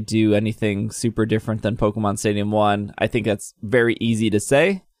 doesn't really do anything super different than Pokemon Stadium 1. I think that's very easy to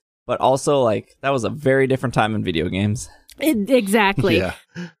say, but also like that was a very different time in video games. Exactly. Yeah.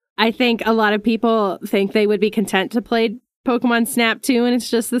 I think a lot of people think they would be content to play Pokemon Snap 2 and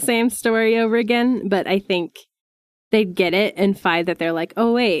it's just the same story over again, but I think they'd get it and find that they're like,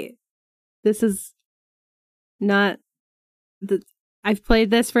 oh wait, this is not the... I've played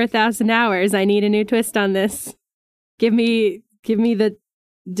this for 1,000 hours. I need a new twist on this. Give me the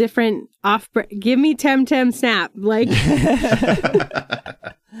different give me Temtem Snap. Like,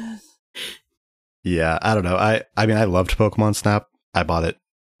 yeah, I don't know. I mean, I loved Pokemon Snap. I bought it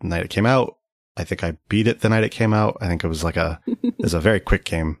the night it came out. I think I beat it the night it came out. I think it was like it was a very quick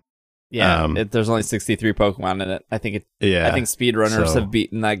game. Yeah, there's only 63 Pokemon in it. I think speedrunners have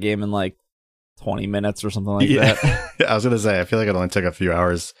beaten that game in like 20 minutes or something like that. I was going to say, I feel like it only took a few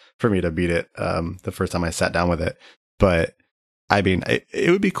hours for me to beat it the first time I sat down with it. But I mean, it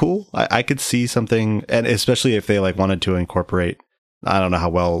would be cool. I could see something, and especially if they like wanted to incorporate, I don't know how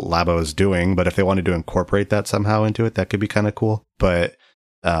well Labo is doing, but if they wanted to incorporate that somehow into it, that could be kind of cool. But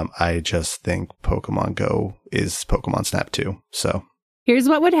I just think Pokemon Go is Pokemon Snap 2. So here's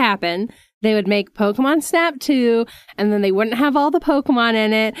what would happen. They would make Pokemon Snap 2, and then they wouldn't have all the Pokemon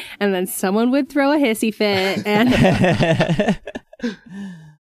in it, and then someone would throw a hissy fit. And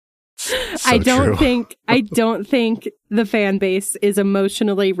I don't think the fan base is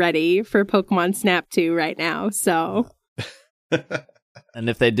emotionally ready for Pokemon Snap 2 right now. So, and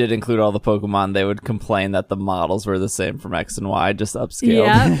if they did include all the Pokemon, they would complain that the models were the same from X and Y, just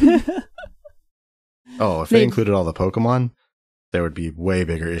upscaled. Yeah. Oh, if they included all the Pokemon, there would be way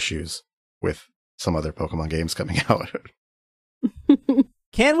bigger issues with some other Pokemon games coming out.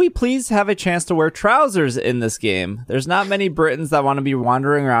 Can we please have a chance to wear trousers in this game? There's not many Britons that want to be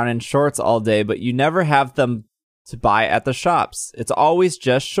wandering around in shorts all day, but you never have them to buy at the shops. It's always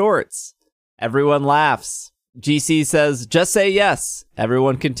just shorts. Everyone laughs. GC says, just say yes.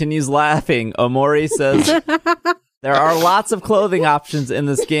 Everyone continues laughing. Omori says, there are lots of clothing options in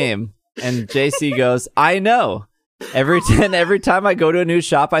this game. And JC goes, I know. Every time I go to a new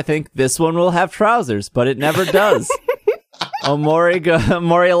shop, I think this one will have trousers, but it never does. Mori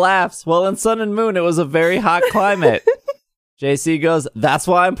laughs. Well, in Sun and Moon, it was a very hot climate. JC goes, that's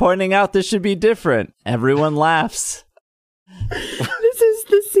why I'm pointing out this should be different. Everyone laughs. This is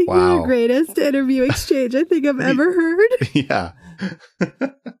the singular greatest interview exchange I think I've ever heard. Yeah.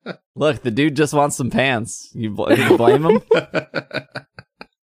 Look, the dude just wants some pants. You blame him?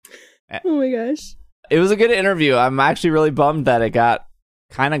 Oh my gosh. It was a good interview. I'm actually really bummed that it got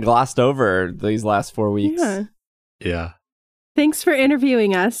kind of glossed over these last 4 weeks. Yeah. Thanks for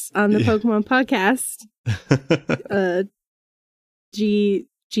interviewing us on the Pokemon podcast.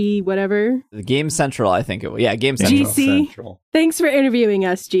 G whatever. The Game Central, I think it was. Yeah, Game Central. GC. Thanks for interviewing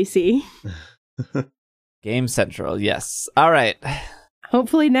us, GC. Game Central, yes. All right.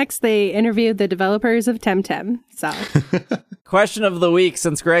 Hopefully next they interviewed the developers of Temtem. So, question of the week.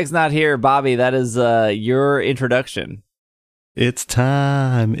 Since Greg's not here, Bobby, that is your introduction. It's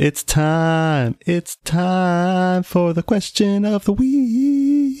time for the question of the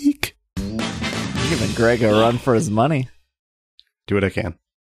week. You're giving Greg a run for his money. Do what I can.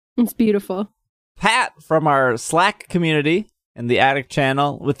 It's beautiful. Pat from our Slack community and the Attic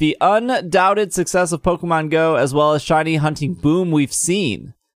channel, with the undoubted success of Pokemon Go as well as shiny hunting boom we've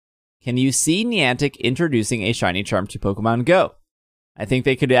seen, can you see Niantic introducing a shiny charm to Pokemon Go? I think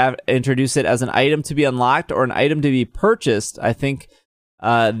they could introduce it as an item to be unlocked or an item to be purchased. I think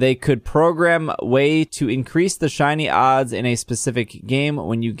They could program a way to increase the shiny odds in a specific game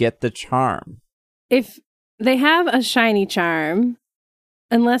when you get the charm. If they have a shiny charm,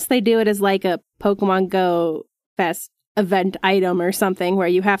 unless they do it as like a Pokemon Go Fest event item or something where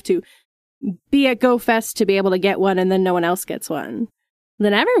you have to be at Go Fest to be able to get one and then no one else gets one,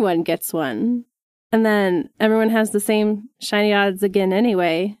 then everyone gets one. And then everyone has the same shiny odds again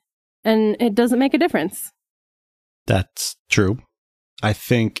anyway. And it doesn't make a difference. That's true. I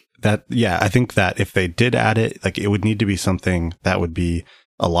think that if they did add it, like it would need to be something that would be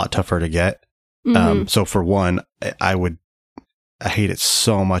a lot tougher to get. So for one, I hate it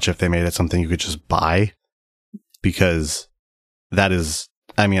so much if they made it something you could just buy, because that is,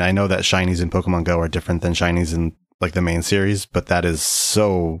 I mean, I know that shinies in Pokemon Go are different than shinies in like the main series, but that is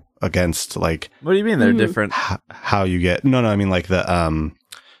so against like. What do you mean they're different? How you get, no, I mean like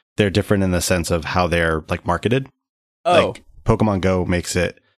they're different in the sense of how they're like marketed. Oh. Like Pokemon Go makes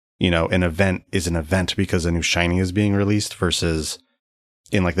it, an event is an event because a new shiny is being released, versus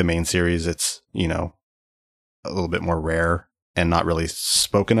in like the main series, it's, a little bit more rare and not really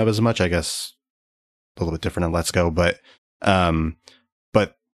spoken of as much, I guess. A little bit different in Let's Go, but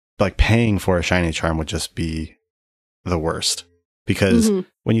like paying for a shiny charm would just be the worst, because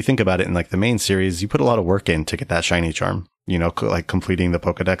when you think about it in like the main series, you put a lot of work in to get that shiny charm, like completing the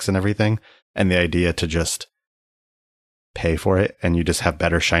Pokedex and everything. And the idea to just pay for it and you just have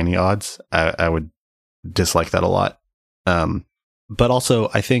better shiny odds, I would dislike that a lot. But also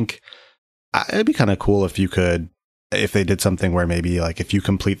I think it'd be kind of cool if they did something where maybe like if you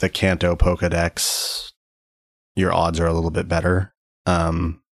complete the Kanto Pokedex, your odds are a little bit better.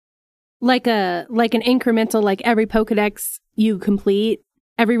 Like an incremental, like every Pokedex you complete,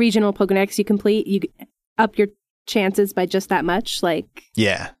 every regional Pokedex you complete, you up your chances by just that much. Like,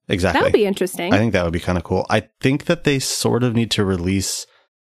 yeah, exactly. That would be interesting. I think that would be kind of cool. I think that they sort of need to release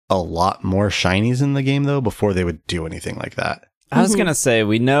a lot more shinies in the game though before they would do anything like that. I was going to say,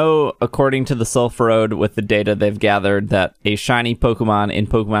 we know, according to the Sulphur Road, with the data they've gathered, that a shiny Pokemon in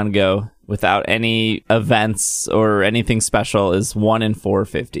Pokemon Go, without any events or anything special, is 1 in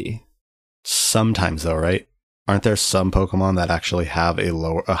 450. Sometimes, though, right? Aren't there some Pokemon that actually have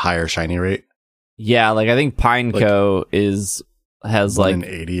a higher shiny rate? Yeah, like I think Pineco has 1 like in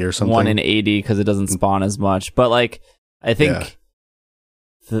 80 or something. 1 in 80 because it doesn't spawn as much. But like, I think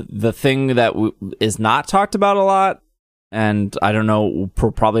the thing that is not talked about a lot, and I don't know,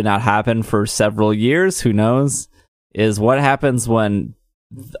 will probably not happen for several years, who knows, is what happens when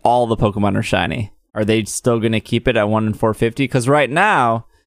all the Pokemon are shiny. Are they still going to keep it at 1 in 450? Because right now,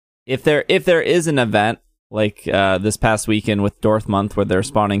 if there is an event like this past weekend with Dortmund, where they're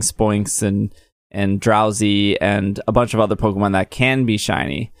spawning Spoinks and Drowsy and a bunch of other Pokemon that can be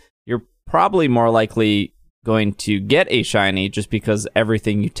shiny, you're probably more likely going to get a shiny just because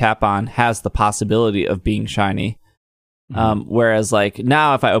everything you tap on has the possibility of being shiny. Whereas like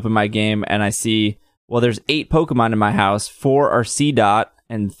now, if I open my game and I see, well, there's 8 Pokemon in my house, 4 are Seedot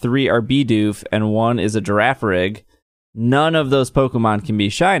and 3 are Bidoof and 1 is a Girafarig, none of those Pokemon can be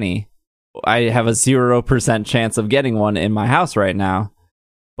shiny. I have a 0% chance of getting one in my house right now.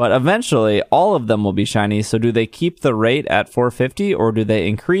 But eventually, all of them will be shiny. So do they keep the rate at 450 or do they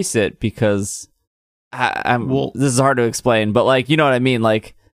increase it? Because this is hard to explain, but like, you know what I mean?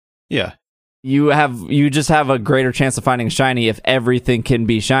 Like, yeah. You just have a greater chance of finding shiny if everything can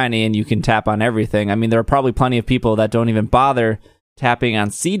be shiny and you can tap on everything. I mean, there are probably plenty of people that don't even bother tapping on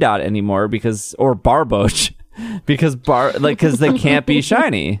Seedot anymore or Barboach because they can't be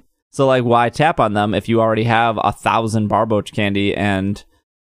shiny. So like, why tap on them if you already have 1,000 Barboach candy and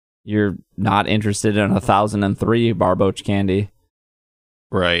you're not interested in 1,003 Barboach candy?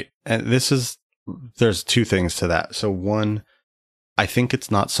 Right. And there's 2 things to that. So one, I think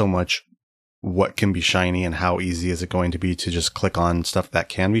it's not so much what can be shiny and how easy is it going to be to just click on stuff that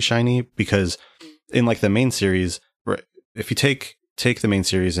can be shiny, because in like the main series, if you take the main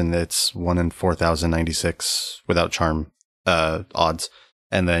series and it's 1 in 4,096 without charm odds,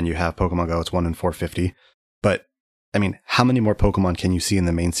 and then you have Pokemon Go, it's 1 in 450. But I mean, how many more Pokemon can you see in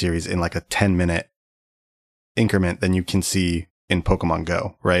the main series in like a 10-minute increment than you can see in Pokemon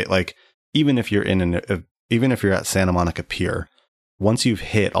Go, right? Like even if you're at Santa Monica Pier, once you've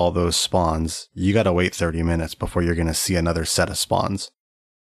hit all those spawns, you got to wait 30 minutes before you're going to see another set of spawns,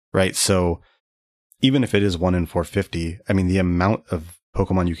 right? So even if it is 1 in 450, I mean, the amount of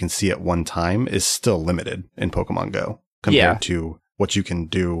Pokemon you can see at one time is still limited in Pokemon Go compared to what you can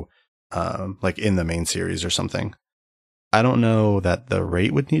do like in the main series or something. I don't know that the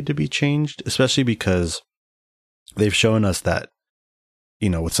rate would need to be changed, especially because they've shown us that,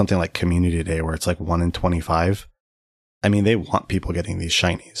 with something like Community Day where it's like 1 in 25, I mean, they want people getting these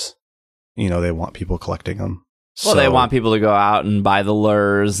shinies. You know, they want people collecting them. Well, they want people to go out and buy the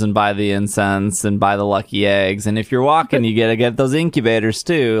lures and buy the incense and buy the lucky eggs. And if you're walking, you gotta get those incubators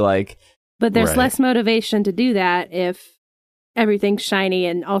too. Like, But there's Right. less motivation to do that if everything's shiny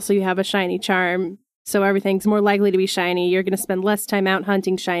and also you have a shiny charm. So everything's more likely to be shiny. You're going to spend less time out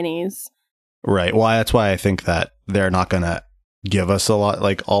hunting shinies. Right. Well, that's why I think that they're not going to give us a lot,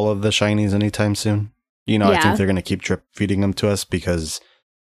 like all of the shinies anytime soon. You know, I Yeah. think they're going to keep drip feeding them to us because,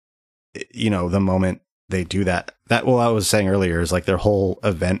 you know, the moment they do that, I was saying earlier is like their whole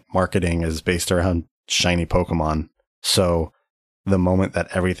event marketing is based around shiny Pokemon. So the moment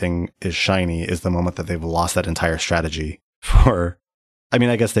that everything is shiny is the moment that they've lost that entire strategy for, I mean,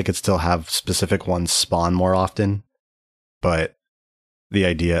 I guess they could still have specific ones spawn more often, but the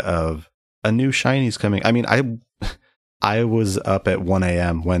idea of a new shiny's coming. I mean, I was up at 1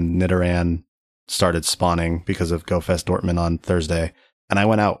 a.m. when Nidoran started spawning because of GoFest Dortmund on Thursday, and I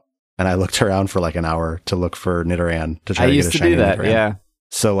went out and I looked around for like an hour to look for Nidoran to try I to get used a to shiny do that. Nidoran. Yeah.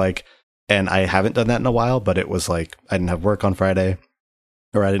 So like, and I haven't done that in a while, but it was like I didn't have work on Friday,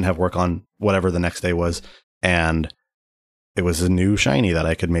 or I didn't have work on whatever the next day was, and it was a new shiny that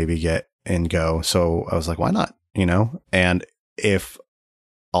I could maybe get and go. So I was like, why not? You know? And if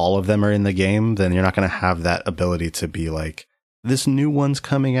all of them are in the game, then you're not going to have that ability to be like, this new one's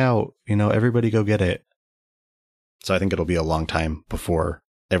coming out, you know, everybody go get it. So I think it'll be a long time before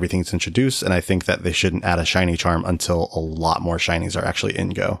everything's introduced. And I think that they shouldn't add a shiny charm until a lot more shinies are actually in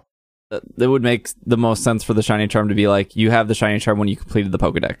Go. It would make the most sense for the shiny charm to be like, you have the shiny charm when you completed the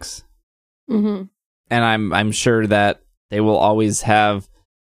Pokedex. Mm-hmm. And I'm sure that they will always have,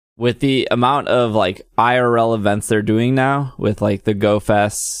 with the amount of like IRL events they're doing now with like the Go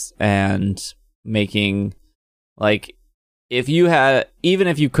Fests and making like, if you had, even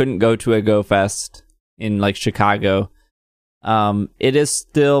if you couldn't go to a Go Fest in like Chicago, it is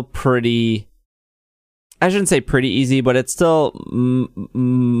still pretty, I shouldn't say pretty easy, but it's still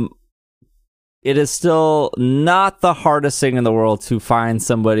it is still not the hardest thing in the world to find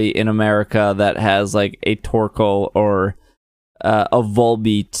somebody in America that has like a Torkoal or a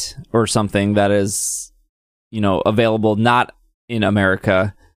Volbeat or something that is, you know, available not in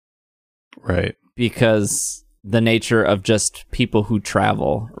America. Right. Because the nature of just people who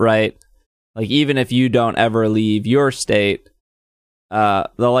travel, right? Like, even if you don't ever leave your state,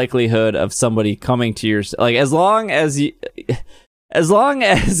 the likelihood of somebody coming to your, like, as long as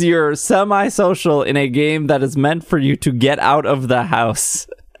you're semi-social in a game that is meant for you to get out of the house,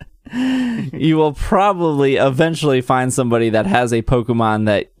 you will probably eventually find somebody that has a Pokemon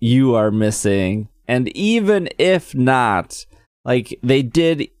that you are missing. And even if not, like, they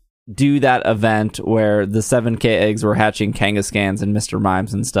did do that event where the 7K eggs were hatching Kangaskans and Mr.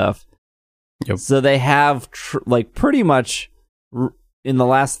 Mimes and stuff. Yep. So they have, like, pretty much in the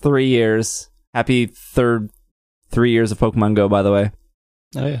last 3 years, happy third 3 years of Pokemon Go, by the way.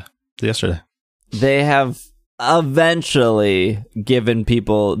 Oh, yeah. Yesterday. They have eventually given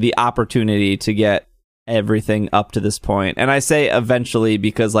people the opportunity to get everything up to this point. And I say eventually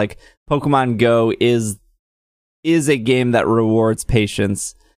because, like, Pokemon Go is a game that rewards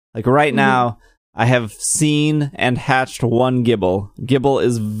patience. Like, right now, I have seen and hatched one Gibble. Gibble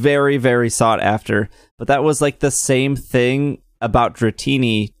is very, very sought after. But that was, like, the same thing about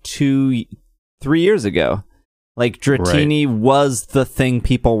Dratini 3 years ago. Like, Dratini was the thing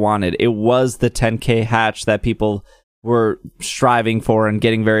people wanted. It was the 10K hatch that people were striving for and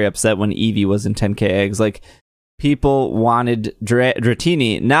getting very upset when Eevee was in 10K eggs. Like, people wanted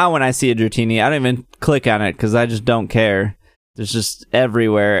Dratini. Now when I see a Dratini, I don't even click on it because I just don't care. There's just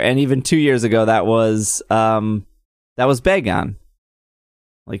everywhere. And even 2 years ago, that was Bagon.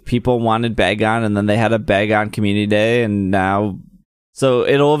 Like, people wanted Bagon, and then they had a Bagon community day, and now, so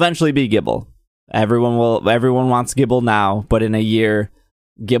it'll eventually be Gibble. Everyone wants Gibble now, but in a year,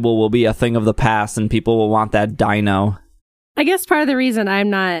 Gibble will be a thing of the past, and people will want that dino. I guess part of the reason I'm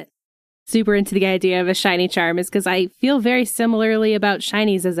not super into the idea of a shiny charm is because I feel very similarly about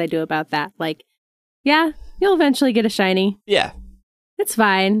shinies as I do about that. Like, yeah, you'll eventually get a shiny. Yeah. It's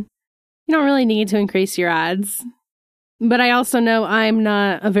fine. You don't really need to increase your odds. But I also know I'm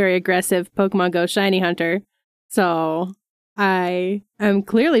not a very aggressive Pokemon Go shiny hunter, so I am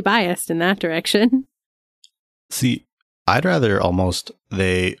clearly biased in that direction. See, I'd rather almost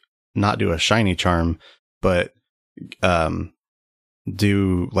they not do a shiny charm, but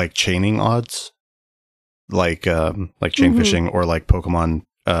do like chaining odds, like chain fishing or like Pokemon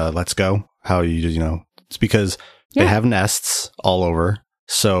Let's Go. How you know, it's because they have nests all over,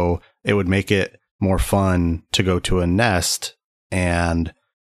 so it would make it more fun to go to a nest and,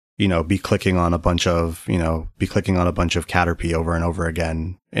 be clicking on a bunch of Caterpie over and over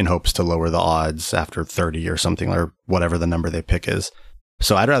again in hopes to lower the odds after 30 or something, or whatever the number they pick is.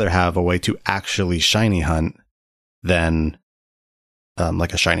 So I'd rather have a way to actually shiny hunt than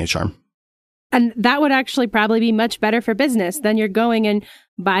like a shiny charm. And that would actually probably be much better for business than you're going and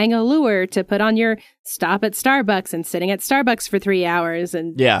buying a lure to put on your stop at Starbucks and sitting at Starbucks for 3 hours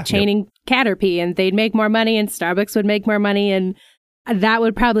and chaining Caterpie, and they'd make more money and Starbucks would make more money, and that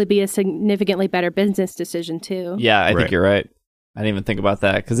would probably be a significantly better business decision too. Yeah, I think you're right. I didn't even think about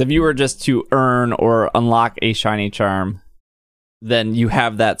that, because if you were just to earn or unlock a shiny charm, then you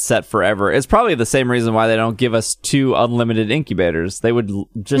have that set forever. It's probably the same reason why they don't give us 2 unlimited incubators. They would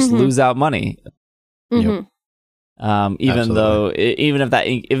just lose out money. Mm-hmm. Even if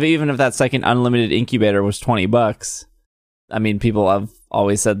that second unlimited incubator was $20, I mean, people have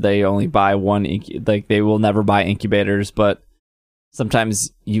always said they only buy one they will never buy incubators, but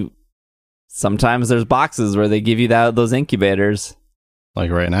sometimes there's boxes where they give you those incubators. Like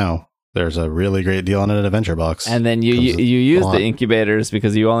right now, there's a really great deal on an adventure box. And then you use the incubators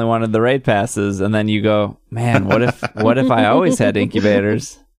because you only wanted the raid passes, and then you go, man, what if I always had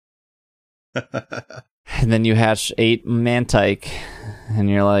incubators? And then you hatch 8 Mantike, and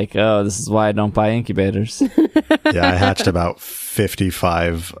you're like, oh, this is why I don't buy incubators. Yeah, I hatched about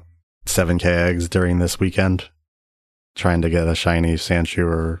 55 7K eggs during this weekend, trying to get a shiny Sandshrew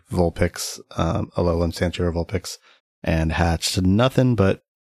or Vulpix, Alolan Sandshrew or Vulpix, and hatched nothing but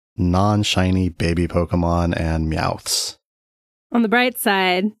non-shiny baby Pokemon and Meowths. On the bright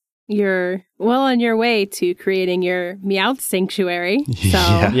side, you're well on your way to creating your Meowth sanctuary.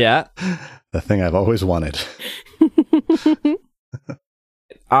 So. Yeah. The thing I've always wanted.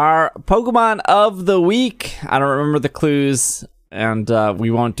 Our Pokemon of the week. I don't remember the clues, and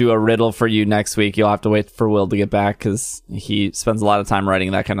we won't do a riddle for you next week. You'll have to wait for Will to get back because he spends a lot of time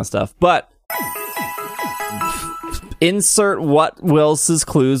writing that kind of stuff. But insert what Will's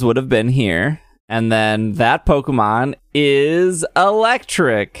clues would have been here, and then that Pokemon is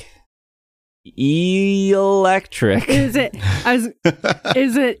electric. Electric. Is it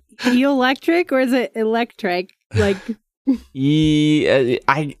electric or is it electric? Like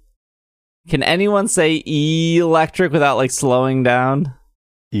can anyone say electric without like slowing down?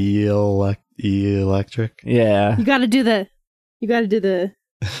 Electric. Yeah. You got to do the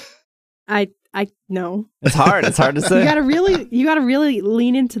I no. It's hard to say. You got to really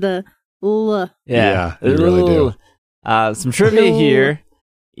lean into the l. Yeah, you really do. Some trivia here.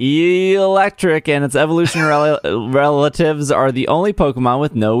 Electric and its evolutionary relatives are the only Pokemon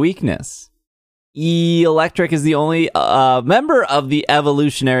with no weakness. Electric is the only member of the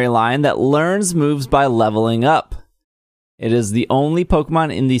evolutionary line that learns moves by leveling up. It is the only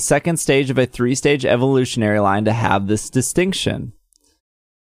Pokemon in the second stage of a 3-stage evolutionary line to have this distinction.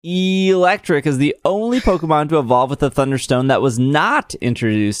 Electric is the only Pokemon to evolve with a Thunderstone that was not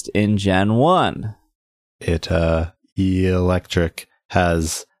introduced in Gen 1. Electric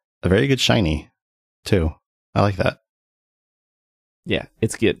has a very good shiny, too. I like that. Yeah,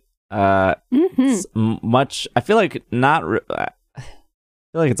 it's good. It's much. I feel like not. I feel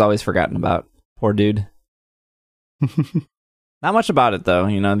like it's always forgotten about. Poor dude. Not much about it though.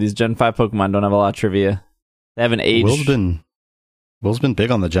 These Gen 5 Pokemon don't have a lot of trivia. They haven't aged. Will's been big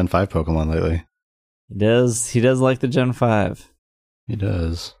on the Gen 5 Pokemon lately. He does. He does like the Gen 5. He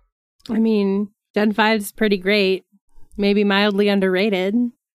does. I mean, Gen 5's pretty great. Maybe mildly underrated.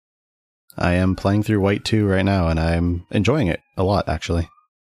 I am playing through White 2 right now, and I'm enjoying it a lot, actually.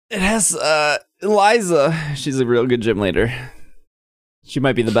 It has Eliza. She's a real good gym leader. She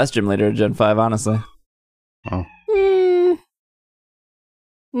might be the best gym leader at Gen 5, honestly. Oh.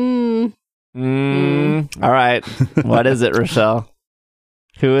 All right. What is it, Rochelle?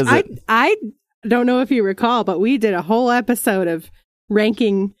 Who is it? I don't know if you recall, but we did a whole episode of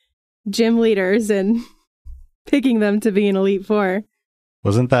ranking gym leaders and picking them to be an Elite Four.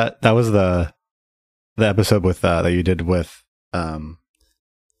 Wasn't that was the episode with that you did with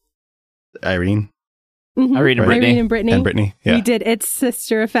Irene? Mm-hmm. Irene and Brittany. And Brittany. Yeah. We did It's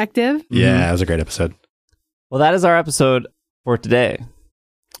Sister Effective. Yeah, it was a great episode. Well, that is our episode for today.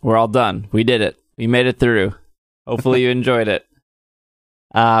 We're all done. We did it. We made it through. Hopefully you enjoyed it.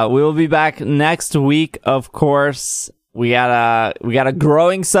 We will be back next week, of course. We got a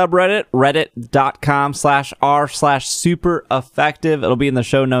growing subreddit, reddit.com/r/supereffective. It'll be in the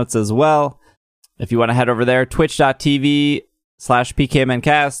show notes as well. If you want to head over there,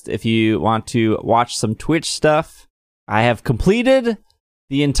 twitch.tv/PKMNcast. If you want to watch some Twitch stuff, I have completed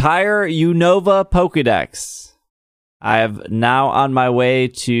the entire Unova Pokedex. I am now on my way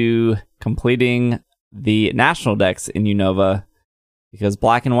to completing the National Dex in Unova. because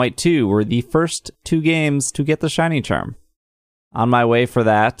Black and White 2 were the first 2 games to get the shiny charm. On my way for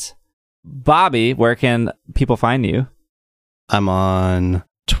that. Bobby, where can people find you? I'm on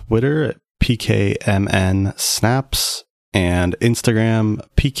Twitter at PKMNSnaps and Instagram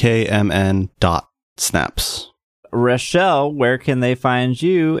PKMN.snaps. Rochelle, where can they find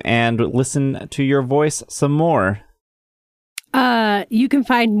you and listen to your voice some more? You can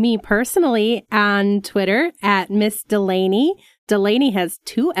find me personally on Twitter at Miss Delaney. Delaney has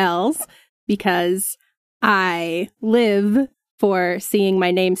 2 L's because I live for seeing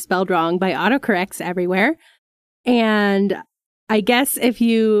my name spelled wrong by autocorrects everywhere. And I guess if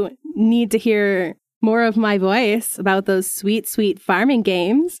you need to hear more of my voice about those sweet, sweet farming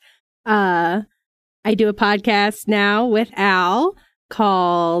games, I do a podcast now with Al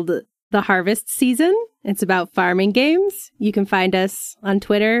called The Harvest Season. It's about farming games. You can find us on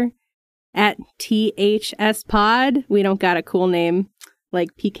Twitter at THS Pod. We don't got a cool name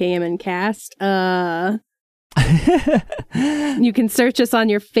like PKM and Cast. You can search us on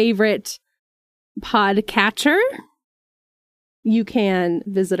your favorite podcatcher. You can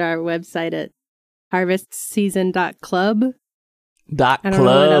visit our website at harvestseason.club. Dot I don't know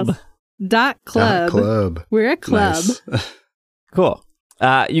what club. else. Club. We're a club. Nice. Cool.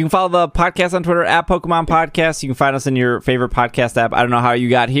 You can follow the podcast on Twitter at Pokemon Podcast. You can find us in your favorite podcast app. I don't know how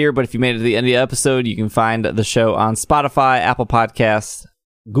you got here, but if you made it to the end of the episode, you can find the show on Spotify, Apple Podcasts,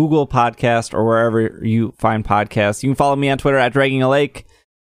 Google Podcast, or wherever you find podcasts. You can follow me on Twitter at Dragging a Lake.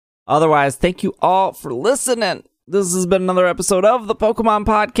 Otherwise, thank you all for listening. This has been another episode of the Pokemon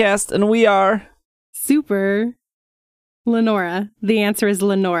Podcast, and we are... Super Lenora. The answer is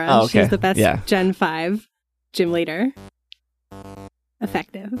Lenora. Oh, okay. She's the best Yeah. Gen 5 gym leader.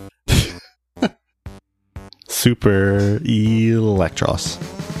 Effective. Super Electros.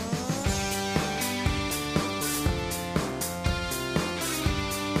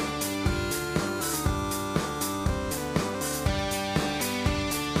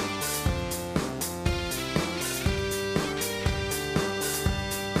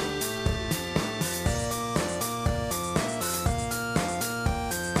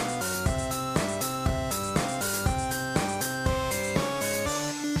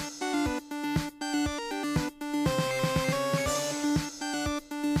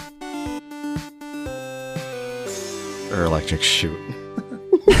 Or electric shoot.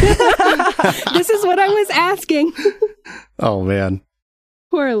 This is what I was asking. Oh man.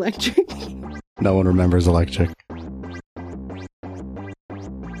 Poor electric. No one remembers electric.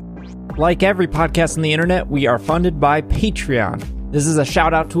 Like every podcast on the internet, we are funded by Patreon. This is a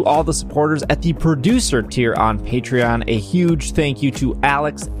shout out to all the supporters at the producer tier on Patreon. A huge thank you to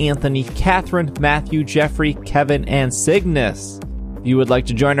Alex, Anthony, Catherine, Matthew, Jeffrey, Kevin, and Cygnus. If you would like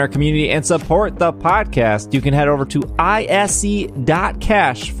to join our community and support the podcast, you can head over to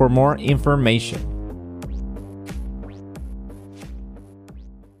isc.cash for more information.